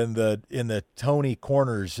in the Tony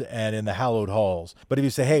corners and in the hallowed halls. But if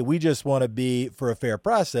you say, hey, we just want to be for a fair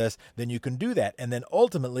process, then you can do that. And then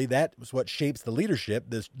ultimately, that is what shapes the leadership.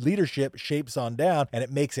 This leadership shapes on down, and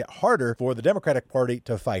it makes it harder for the Democratic Party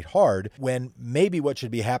to fight hard, when maybe what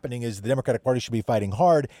should be happening is the Democratic Party should be fighting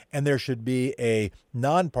hard, and there should be a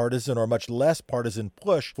nonpartisan or much less partisan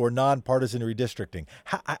push for nonpartisan redistricting.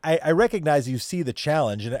 I recognize you see the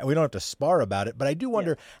challenge, and we don't have to spar about it, but I do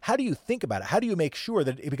wonder, how do you think about it? How do you make sure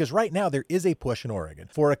that, because right now there is a push in Oregon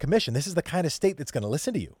for a commission. This is the kind of state that's going to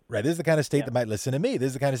listen to you, right? This is the kind of state that might listen to me. This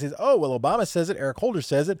is the kind of state, oh, well, Obama says it, Eric Holder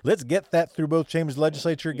says it. Let's get that through both chambers of the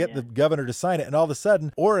legislature, get the governor to sign it, and all of a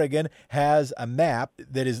sudden, Oregon has a map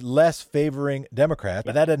that is less favoring Democrats,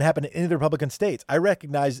 but that doesn't happen in any of the Republican states. I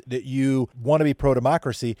recognize that you want to be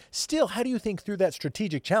pro-democracy. Still, how do you think through that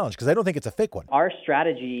strategic challenge? Because I don't think it's a fake one. Our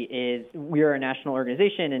strategy is we are a national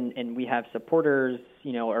organization, and we have supporters,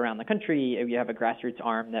 around the country. We have a grassroots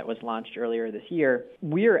arm that was launched earlier this year.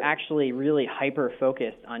 We are actually really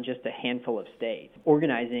hyper-focused on just a handful of states,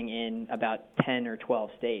 organizing in about 10 or 12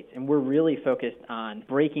 states. And we're really focused on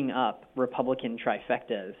breaking up Republican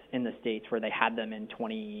trifectas in the states where they had them in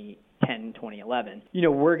 2018 2010, 2011.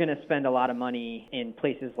 We're going to spend a lot of money in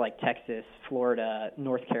places like Texas, Florida,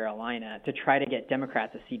 North Carolina to try to get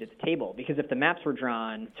Democrats a seat at the table. Because if the maps were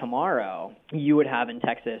drawn tomorrow, you would have in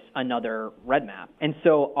Texas another red map. And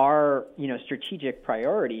so our, strategic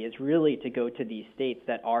priority is really to go to these states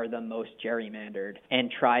that are the most gerrymandered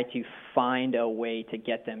and try to find a way to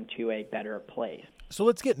get them to a better place. So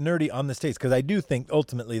let's get nerdy on the states, because I do think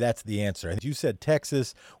ultimately that's the answer. You said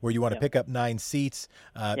Texas, where you want to pick up 9 seats.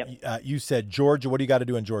 You said Georgia. What do you got to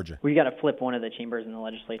do in Georgia? We got to flip one of the chambers in the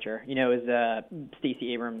legislature. It was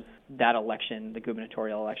Stacey Abrams, that election, the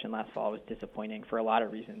gubernatorial election last fall, was disappointing for a lot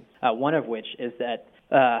of reasons. One of which is that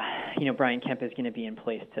Brian Kemp is going to be in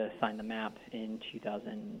place to sign the map in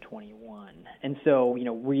 2021. And so,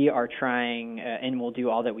 we are trying, and we'll do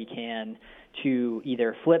all that we can to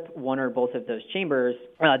either flip one or both of those chambers.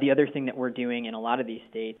 The other thing that we're doing in a lot of these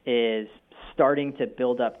states is starting to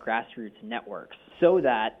build up grassroots networks so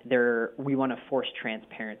that we want to force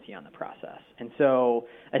transparency on the process. And so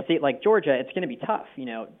a state like Georgia, it's going to be tough,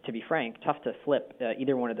 to be frank, tough to flip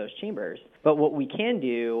either one of those chambers. But what we can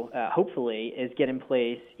do, hopefully, is get in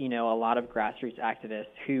place, a lot of grassroots activists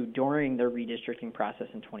who, during the redistricting process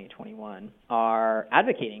in 2021, are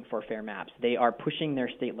advocating for fair maps. They are pushing their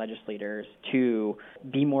state legislators to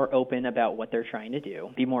be more open about what they're trying to do,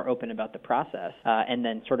 be more open about the process, and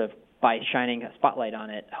then sort of by shining a spotlight on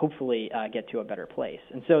it, hopefully get to a better place.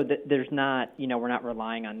 And so there's not, we're not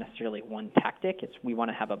relying on necessarily one tactic. We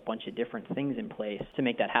want to have a bunch of different things in place to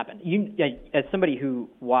make that happen. As somebody who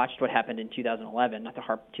watched what happened in 2011, not to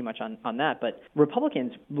harp too much on that, but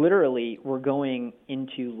Republicans literally were going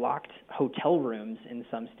into locked hotel rooms in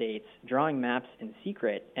some states, drawing maps in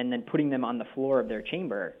secret, and then putting them on the floor of their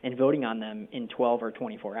chamber and voting on them in 12 or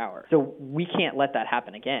 24 hours. So we can't let that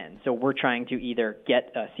happen again. So we're trying to either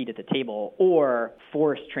get a seat at the table or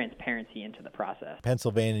force transparency into the process.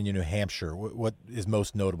 Pennsylvania and New Hampshire, what is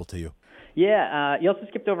most notable to you? Yeah, you also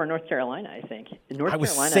skipped over North Carolina, I think. I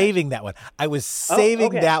was saving that one.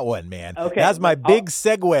 That one, man. Okay. That's my big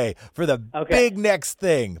segue for the big next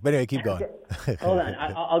thing. But anyway, keep going. Hold on.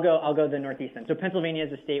 I'll go the Northeast then. So Pennsylvania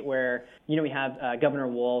is a state where, we have Governor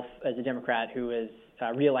Wolf as a Democrat who was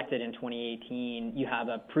reelected in 2018. You have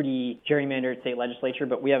a pretty gerrymandered state legislature,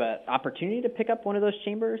 but we have an opportunity to pick up one of those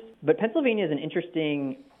chambers. But Pennsylvania is an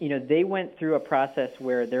interesting, they went through a process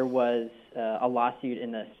where there was a lawsuit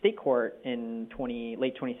in the state court in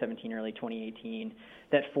late 2017, early 2018,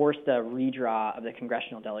 that forced a redraw of the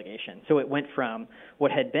congressional delegation. So it went from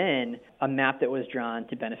what had been a map that was drawn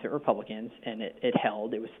to benefit Republicans, and it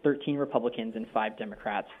held. It was 13 Republicans and 5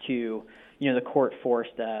 Democrats to, the court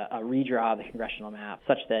forced a redraw of the congressional map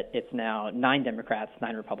such that it's now 9 Democrats,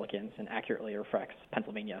 9 Republicans, and accurately reflects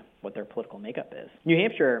Pennsylvania, what their political makeup is. New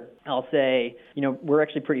Hampshire, I'll say, we're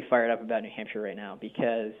actually pretty fired up about New Hampshire right now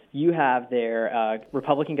because you have their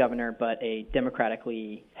Republican governor but a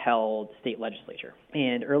democratically held state legislature.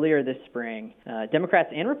 And earlier this spring, Democrats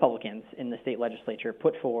and Republicans in the state legislature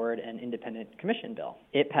put forward an independent commission bill.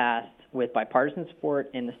 It passed with bipartisan support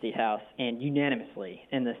in the state House and unanimously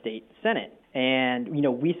in the state Senate. And,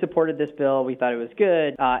 we supported this bill. We thought it was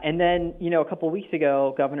good. And then, a couple of weeks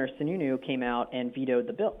ago, Governor Sununu came out and vetoed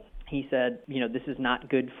the bill. He said, this is not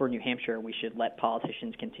good for New Hampshire. We should let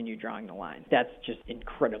politicians continue drawing the line. That's just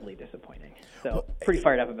incredibly disappointing. So pretty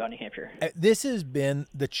fired up about New Hampshire. This has been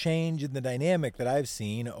the change in the dynamic that I've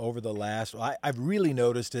seen over the last, I've really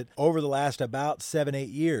noticed it over the last about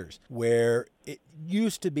 7-8 years, where it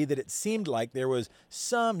used to be that it seemed like there was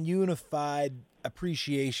some unified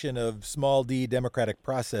appreciation of small d democratic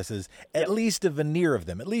processes, at least a veneer of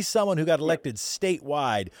them. At least someone who got elected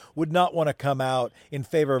statewide would not want to come out in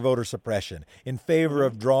favor of voter suppression, in favor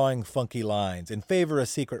of drawing funky lines, in favor of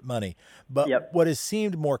secret money. But what has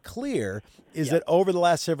seemed more clear is that over the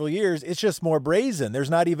last several years, it's just more brazen. There's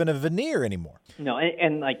not even a veneer anymore. No,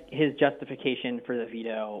 and like his justification for the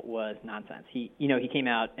veto was nonsense. He came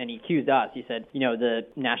out and he accused us. He said, the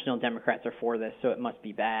National Democrats are for this, so it must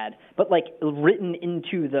be bad. But written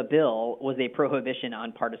into the bill was a prohibition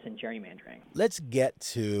on partisan gerrymandering. Let's get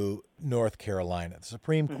to North Carolina. The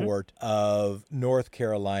Supreme Court of North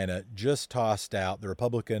Carolina just tossed out the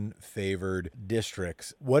Republican-favored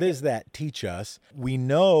districts. What does that teach us? We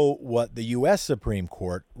know what the U.S. Supreme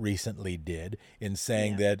Court recently did in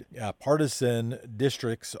saying that partisan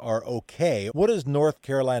districts are okay. What does North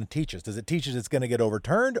Carolina teach us? Does it teach us it's going to get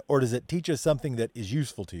overturned, or does it teach us something that is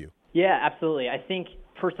useful to you? Yeah, absolutely. I think,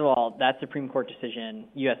 first of all, that Supreme Court decision,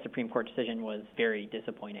 U.S. Supreme Court decision, was very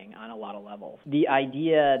disappointing on a lot of levels. The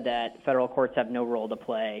idea that federal courts have no role to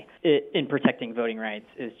play in protecting voting rights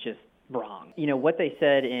is just wrong. What they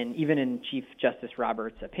said even in Chief Justice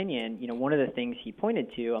Roberts' opinion, one of the things he pointed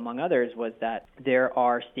to, among others, was that there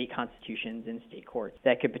are state constitutions and state courts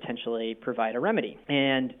that could potentially provide a remedy.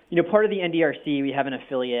 And, part of the NDRC, we have an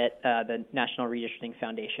affiliate, the National Redistricting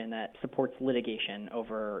Foundation, that supports litigation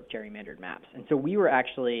over gerrymandered maps. And so we were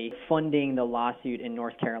actually funding the lawsuit in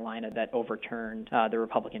North Carolina that overturned the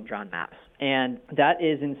Republican-drawn maps. And that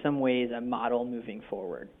is in some ways a model moving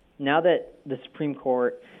forward. Now that the Supreme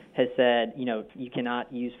Court has said, you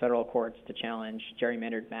cannot use federal courts to challenge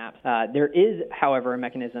gerrymandered maps. There is, however, a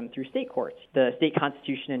mechanism through state courts. The state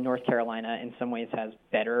constitution in North Carolina in some ways has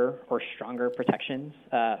better or stronger protections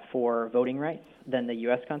for voting rights than the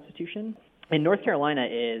U.S. Constitution. And North Carolina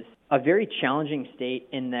is a very challenging state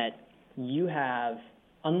in that you have,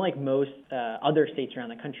 unlike most other states around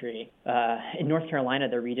the country, in North Carolina,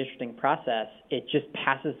 the redistricting process, it just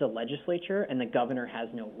passes the legislature and the governor has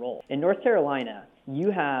no role. In North Carolina,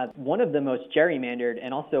 you have one of the most gerrymandered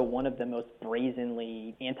and also one of the most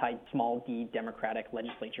brazenly anti-small d Democratic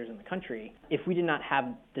legislatures in the country. If we did not have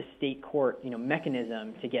the state court,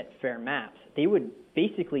 mechanism to get fair maps, they would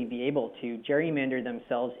basically be able to gerrymander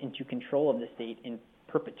themselves into control of the state in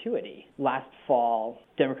perpetuity. Last fall,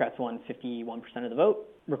 Democrats won 51% of the vote.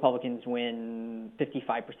 Republicans win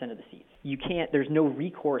 55% of the seats. There's no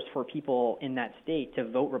recourse for people in that state to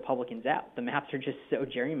vote Republicans out. The maps are just so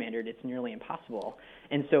gerrymandered, it's nearly impossible.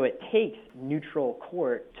 And so it takes neutral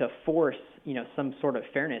court to force, some sort of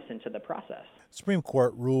fairness into the process. Supreme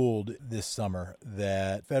Court ruled this summer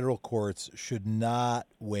that federal courts should not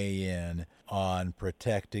weigh in on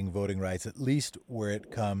protecting voting rights, at least where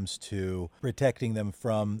it comes to protecting them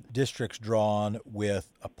from districts drawn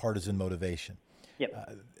with a partisan motivation. Yep.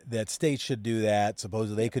 That states should do that.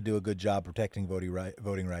 Supposedly they could do a good job protecting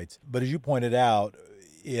voting rights. But as you pointed out,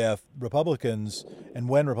 if Republicans, and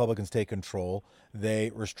when Republicans take control,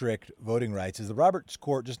 they restrict voting rights. Is the Roberts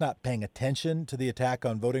Court just not paying attention to the attack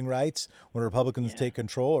on voting rights when Republicans take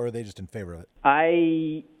control, or are they just in favor of it?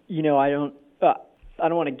 I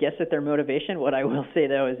don't want to guess at their motivation. What I will say,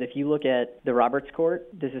 though, is if you look at the Roberts Court,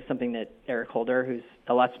 this is something that Eric Holder, who's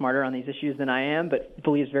a lot smarter on these issues than I am, but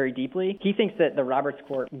believes very deeply. He thinks that the Roberts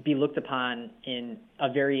Court be looked upon in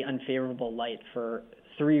a very unfavorable light for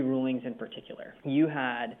three rulings in particular. You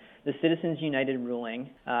had the Citizens United ruling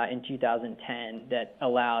in 2010 that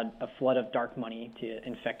allowed a flood of dark money to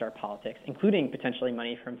infect our politics, including potentially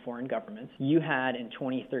money from foreign governments. You had in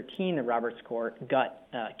 2013, the Roberts Court gut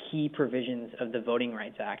key provisions of the Voting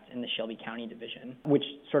Rights Act in the Shelby County Division, which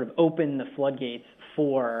sort of opened the floodgates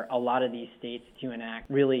for a lot of these states to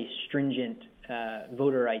enact really stringent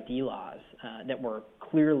voter ID laws that were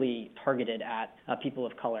clearly targeted at people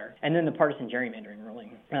of color. And then the partisan gerrymandering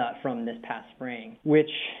ruling from this past spring, which,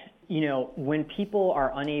 when people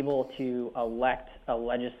are unable to elect a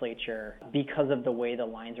legislature because of the way the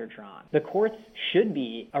lines are drawn, the courts should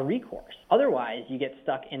be a recourse. Otherwise, you get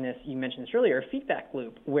stuck in this, you mentioned this earlier, feedback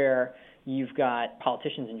loop where you've got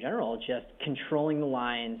politicians in general just controlling the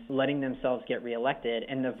lines, letting themselves get reelected,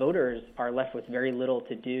 and the voters are left with very little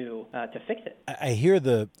to do to fix it. I hear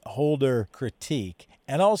the Holder critique,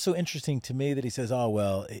 and also interesting to me that he says,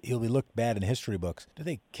 he'll be looked bad in history books. Do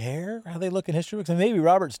they care how they look in history books? And maybe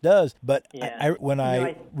Roberts does, but yeah. When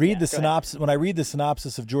I read the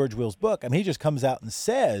synopsis of George Will's book, he just comes out and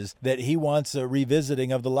says that he wants a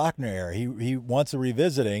revisiting of the Lochner era. He wants a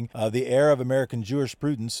revisiting of the era of American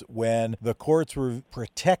jurisprudence when the courts were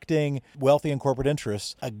protecting wealthy and corporate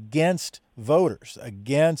interests against voters,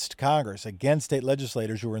 against Congress, against state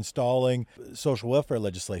legislators who were installing social welfare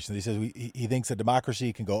legislation. He says he thinks that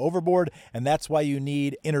democracy can go overboard, and that's why you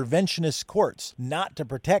need interventionist courts, not to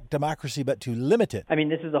protect democracy, but to limit it.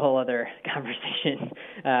 This is a whole other conversation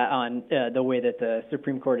on the way that the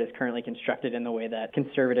Supreme Court is currently constructed and the way that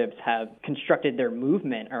conservatives have constructed their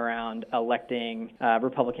movement around electing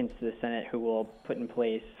Republicans to the Senate who will put in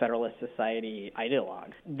place Federalist Society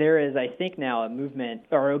ideologues. There is, I think, now a movement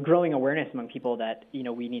or a growing awareness among people that,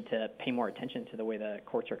 we need to pay more attention to the way the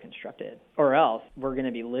courts are constructed, or else we're going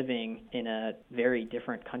to be living in a very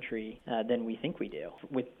different country than we think we do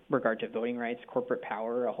with regard to voting rights, corporate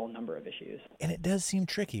power, a whole number of issues. And it does seem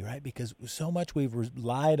tricky, right? Because so much we've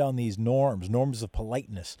relied on these norms of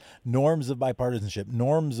politeness, norms of bipartisanship,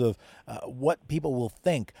 norms of what people will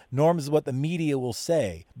think, norms of what the media will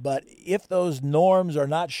say. But if those norms are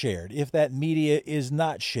not shared, if that media is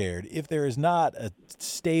not shared, if there is not a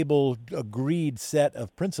stable, agreed set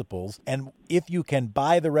of principles, and if you can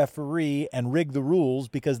buy the referee and rig the rules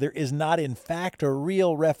because there is not in fact a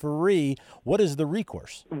real referee, what is the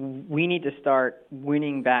recourse? we need to start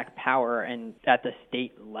winning back power and at the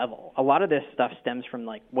state level. A lot of this stuff stems from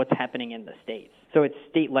like what's happening in the states. So it's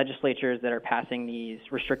state legislatures that are passing these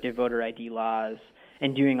restrictive voter ID laws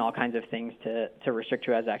and doing all kinds of things to restrict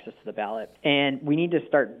who has access to the ballot. And we need to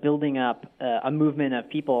start building up a movement of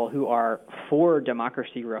people who are for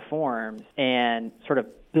democracy reforms and sort of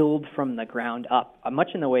build from the ground up, much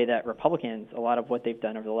in the way that Republicans, a lot of what they've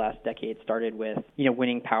done over the last decade started with,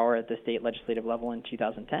 winning power at the state legislative level in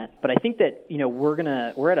 2010. But I think that,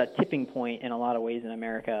 we're at a tipping point in a lot of ways in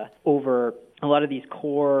America over a lot of these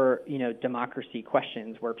core, democracy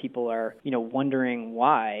questions where people are, wondering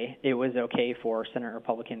why it was okay for Senate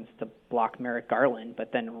Republicans to block Merrick Garland,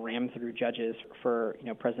 but then ram through judges for,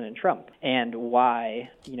 President Trump, and why,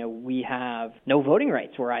 we have no voting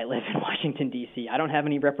rights where I live in Washington, D.C. I don't have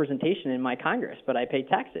any representation in my Congress, but I pay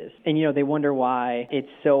taxes. And, they wonder why it's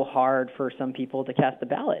so hard for some people to cast the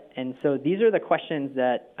ballot. And so these are the questions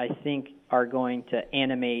that I think are going to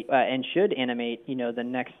animate and should animate, the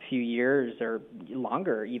next few years or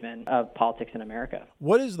longer even of politics in America.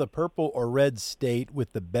 What is the purple or red state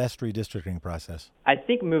with the best redistricting process? I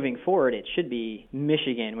think moving forward, it should be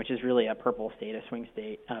Michigan, which is really a purple state, a swing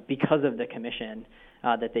state, because of the commission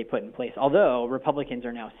that they put in place, although Republicans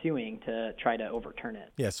are now suing to try to overturn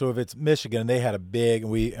it. Yeah, so if it's Michigan, they had a big,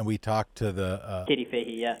 and we talked to the... Katie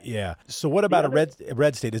Fahey, yeah. Yeah. So what about a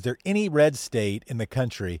red state? Is there any red state in the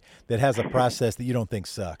country that has a process that you don't think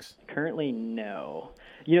sucks? Currently, no.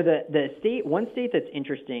 One state that's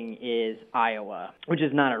interesting is Iowa, which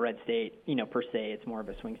is not a red state, per se. It's more of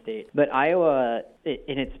a swing state. But Iowa,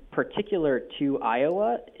 and it's particular to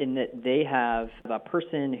Iowa in that they have a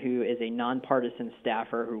person who is a nonpartisan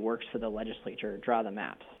staffer who works for the legislature draw the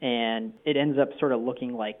maps. And it ends up sort of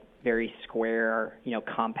looking like very square,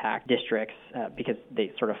 compact districts because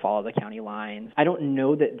they sort of follow the county lines. I don't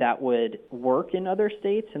know that would work in other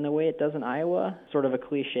states in the way it does in Iowa. Sort of a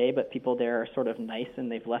cliche, but people there are sort of nice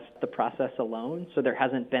and they've left the process alone. So there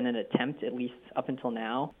hasn't been an attempt, at least up until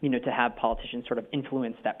now, to have politicians sort of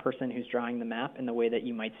influence that person who's drawing the map in the way that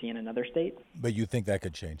you might see in another state. But you think that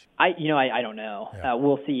could change? I don't know. Yeah.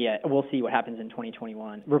 We'll see. We'll see what happens in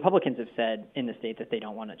 2021. Republicans have said in the state that they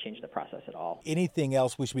don't want to change the process at all. Anything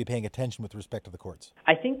else we should be paying attention with respect to the courts?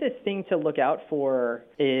 I think the thing to look out for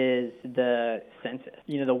is the census.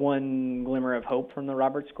 The one glimmer of hope from the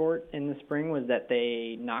Roberts Court in the spring was that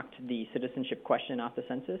they knocked the citizenship question off the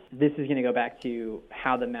census. This is going to go back to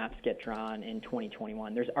how the maps get drawn in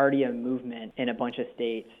 2021. There's already a movement in a bunch of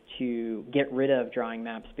states to get rid of drawing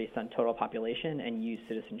maps based on total population and use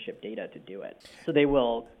citizenship data to do it. So they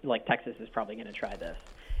will, like Texas is probably going to try this.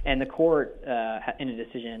 And the court, in a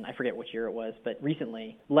decision, I forget which year it was, but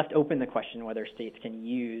recently left open the question whether states can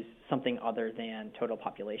use something other than total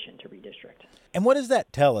population to redistrict. And what does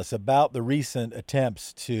that tell us about the recent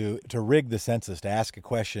attempts to rig the census, to ask a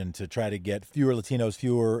question, to try to get fewer Latinos,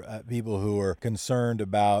 fewer people who are concerned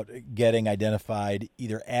about getting identified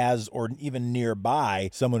either as or even nearby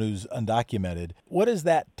someone who's undocumented? What does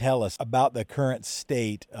that tell us about the current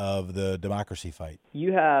state of the democracy fight?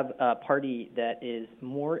 You have a party that is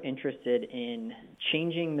more interested in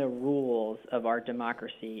changing the rules of our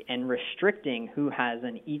democracy and restricting who has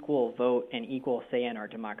an equal vote and equal say in our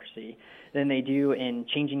democracy than they do in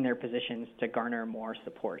changing their positions to garner more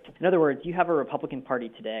support. In other words, you have a Republican Party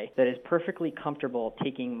today that is perfectly comfortable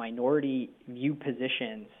taking minority view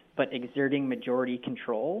positions but exerting majority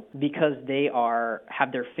control because they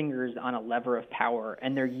have their fingers on a lever of power,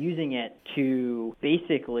 and they're using it to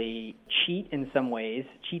basically cheat in some ways,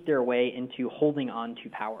 cheat their way into holding on to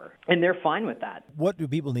power. And they're fine with that. What do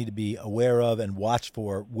people need to be aware of and watch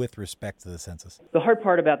for with respect to the census? The hard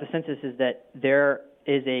part about the census is that there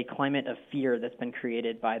is a climate of fear that's been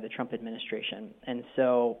created by the Trump administration. And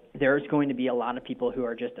so there's going to be a lot of people who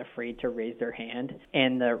are just afraid to raise their hand.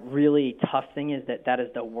 And the really tough thing is that is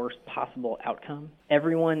the worst possible outcome.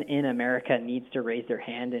 Everyone in America needs to raise their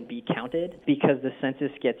hand and be counted because the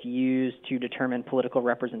census gets used to determine political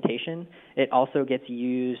representation. It also gets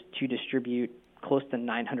used to distribute close to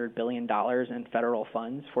 $900 billion in federal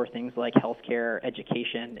funds for things like healthcare,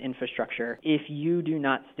 education, infrastructure. If you do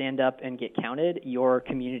not stand up and get counted, your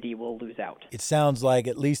community will lose out. It sounds like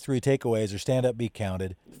at least 3 takeaways are stand up, be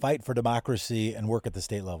counted, fight for democracy, and work at the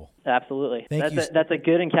state level. Absolutely. That's a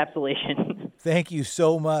good encapsulation. Thank you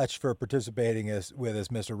so much for participating with us,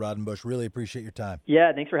 Mr. Rodenbush. Really appreciate your time.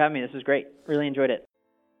 Yeah, thanks for having me. This was great. Really enjoyed it.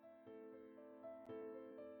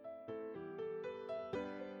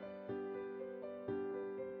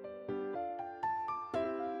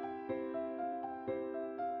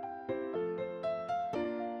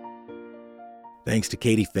 Thanks to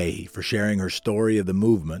Katie Fahey for sharing her story of the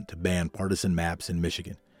movement to ban partisan maps in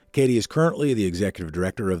Michigan. Katie is currently the executive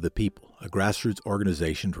director of The People, a grassroots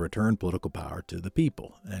organization to return political power to the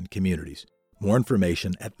people and communities. More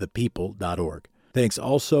information at thepeople.org. Thanks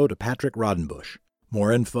also to Patrick Rodenbush.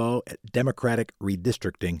 More info at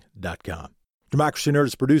democraticredistricting.com. Democracy Nerd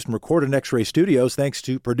is produced and recorded in X-Ray Studios thanks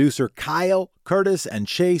to producer Kyle Curtis and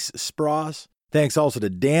Chase Spross. Thanks also to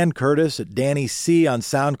Dan Curtis at Danny C. on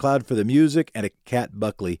SoundCloud for the music and to Kat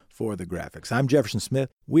Buckley for the graphics. I'm Jefferson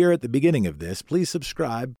Smith. We are at the beginning of this. Please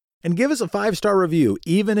subscribe and give us a 5-star review,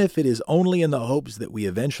 even if it is only in the hopes that we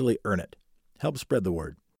eventually earn it. Help spread the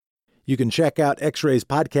word. You can check out X-Ray's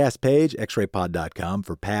podcast page, xraypod.com,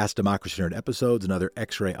 for past Democracy Nerd episodes and other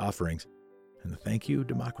X-Ray offerings. And thank you,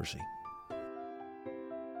 Democracy.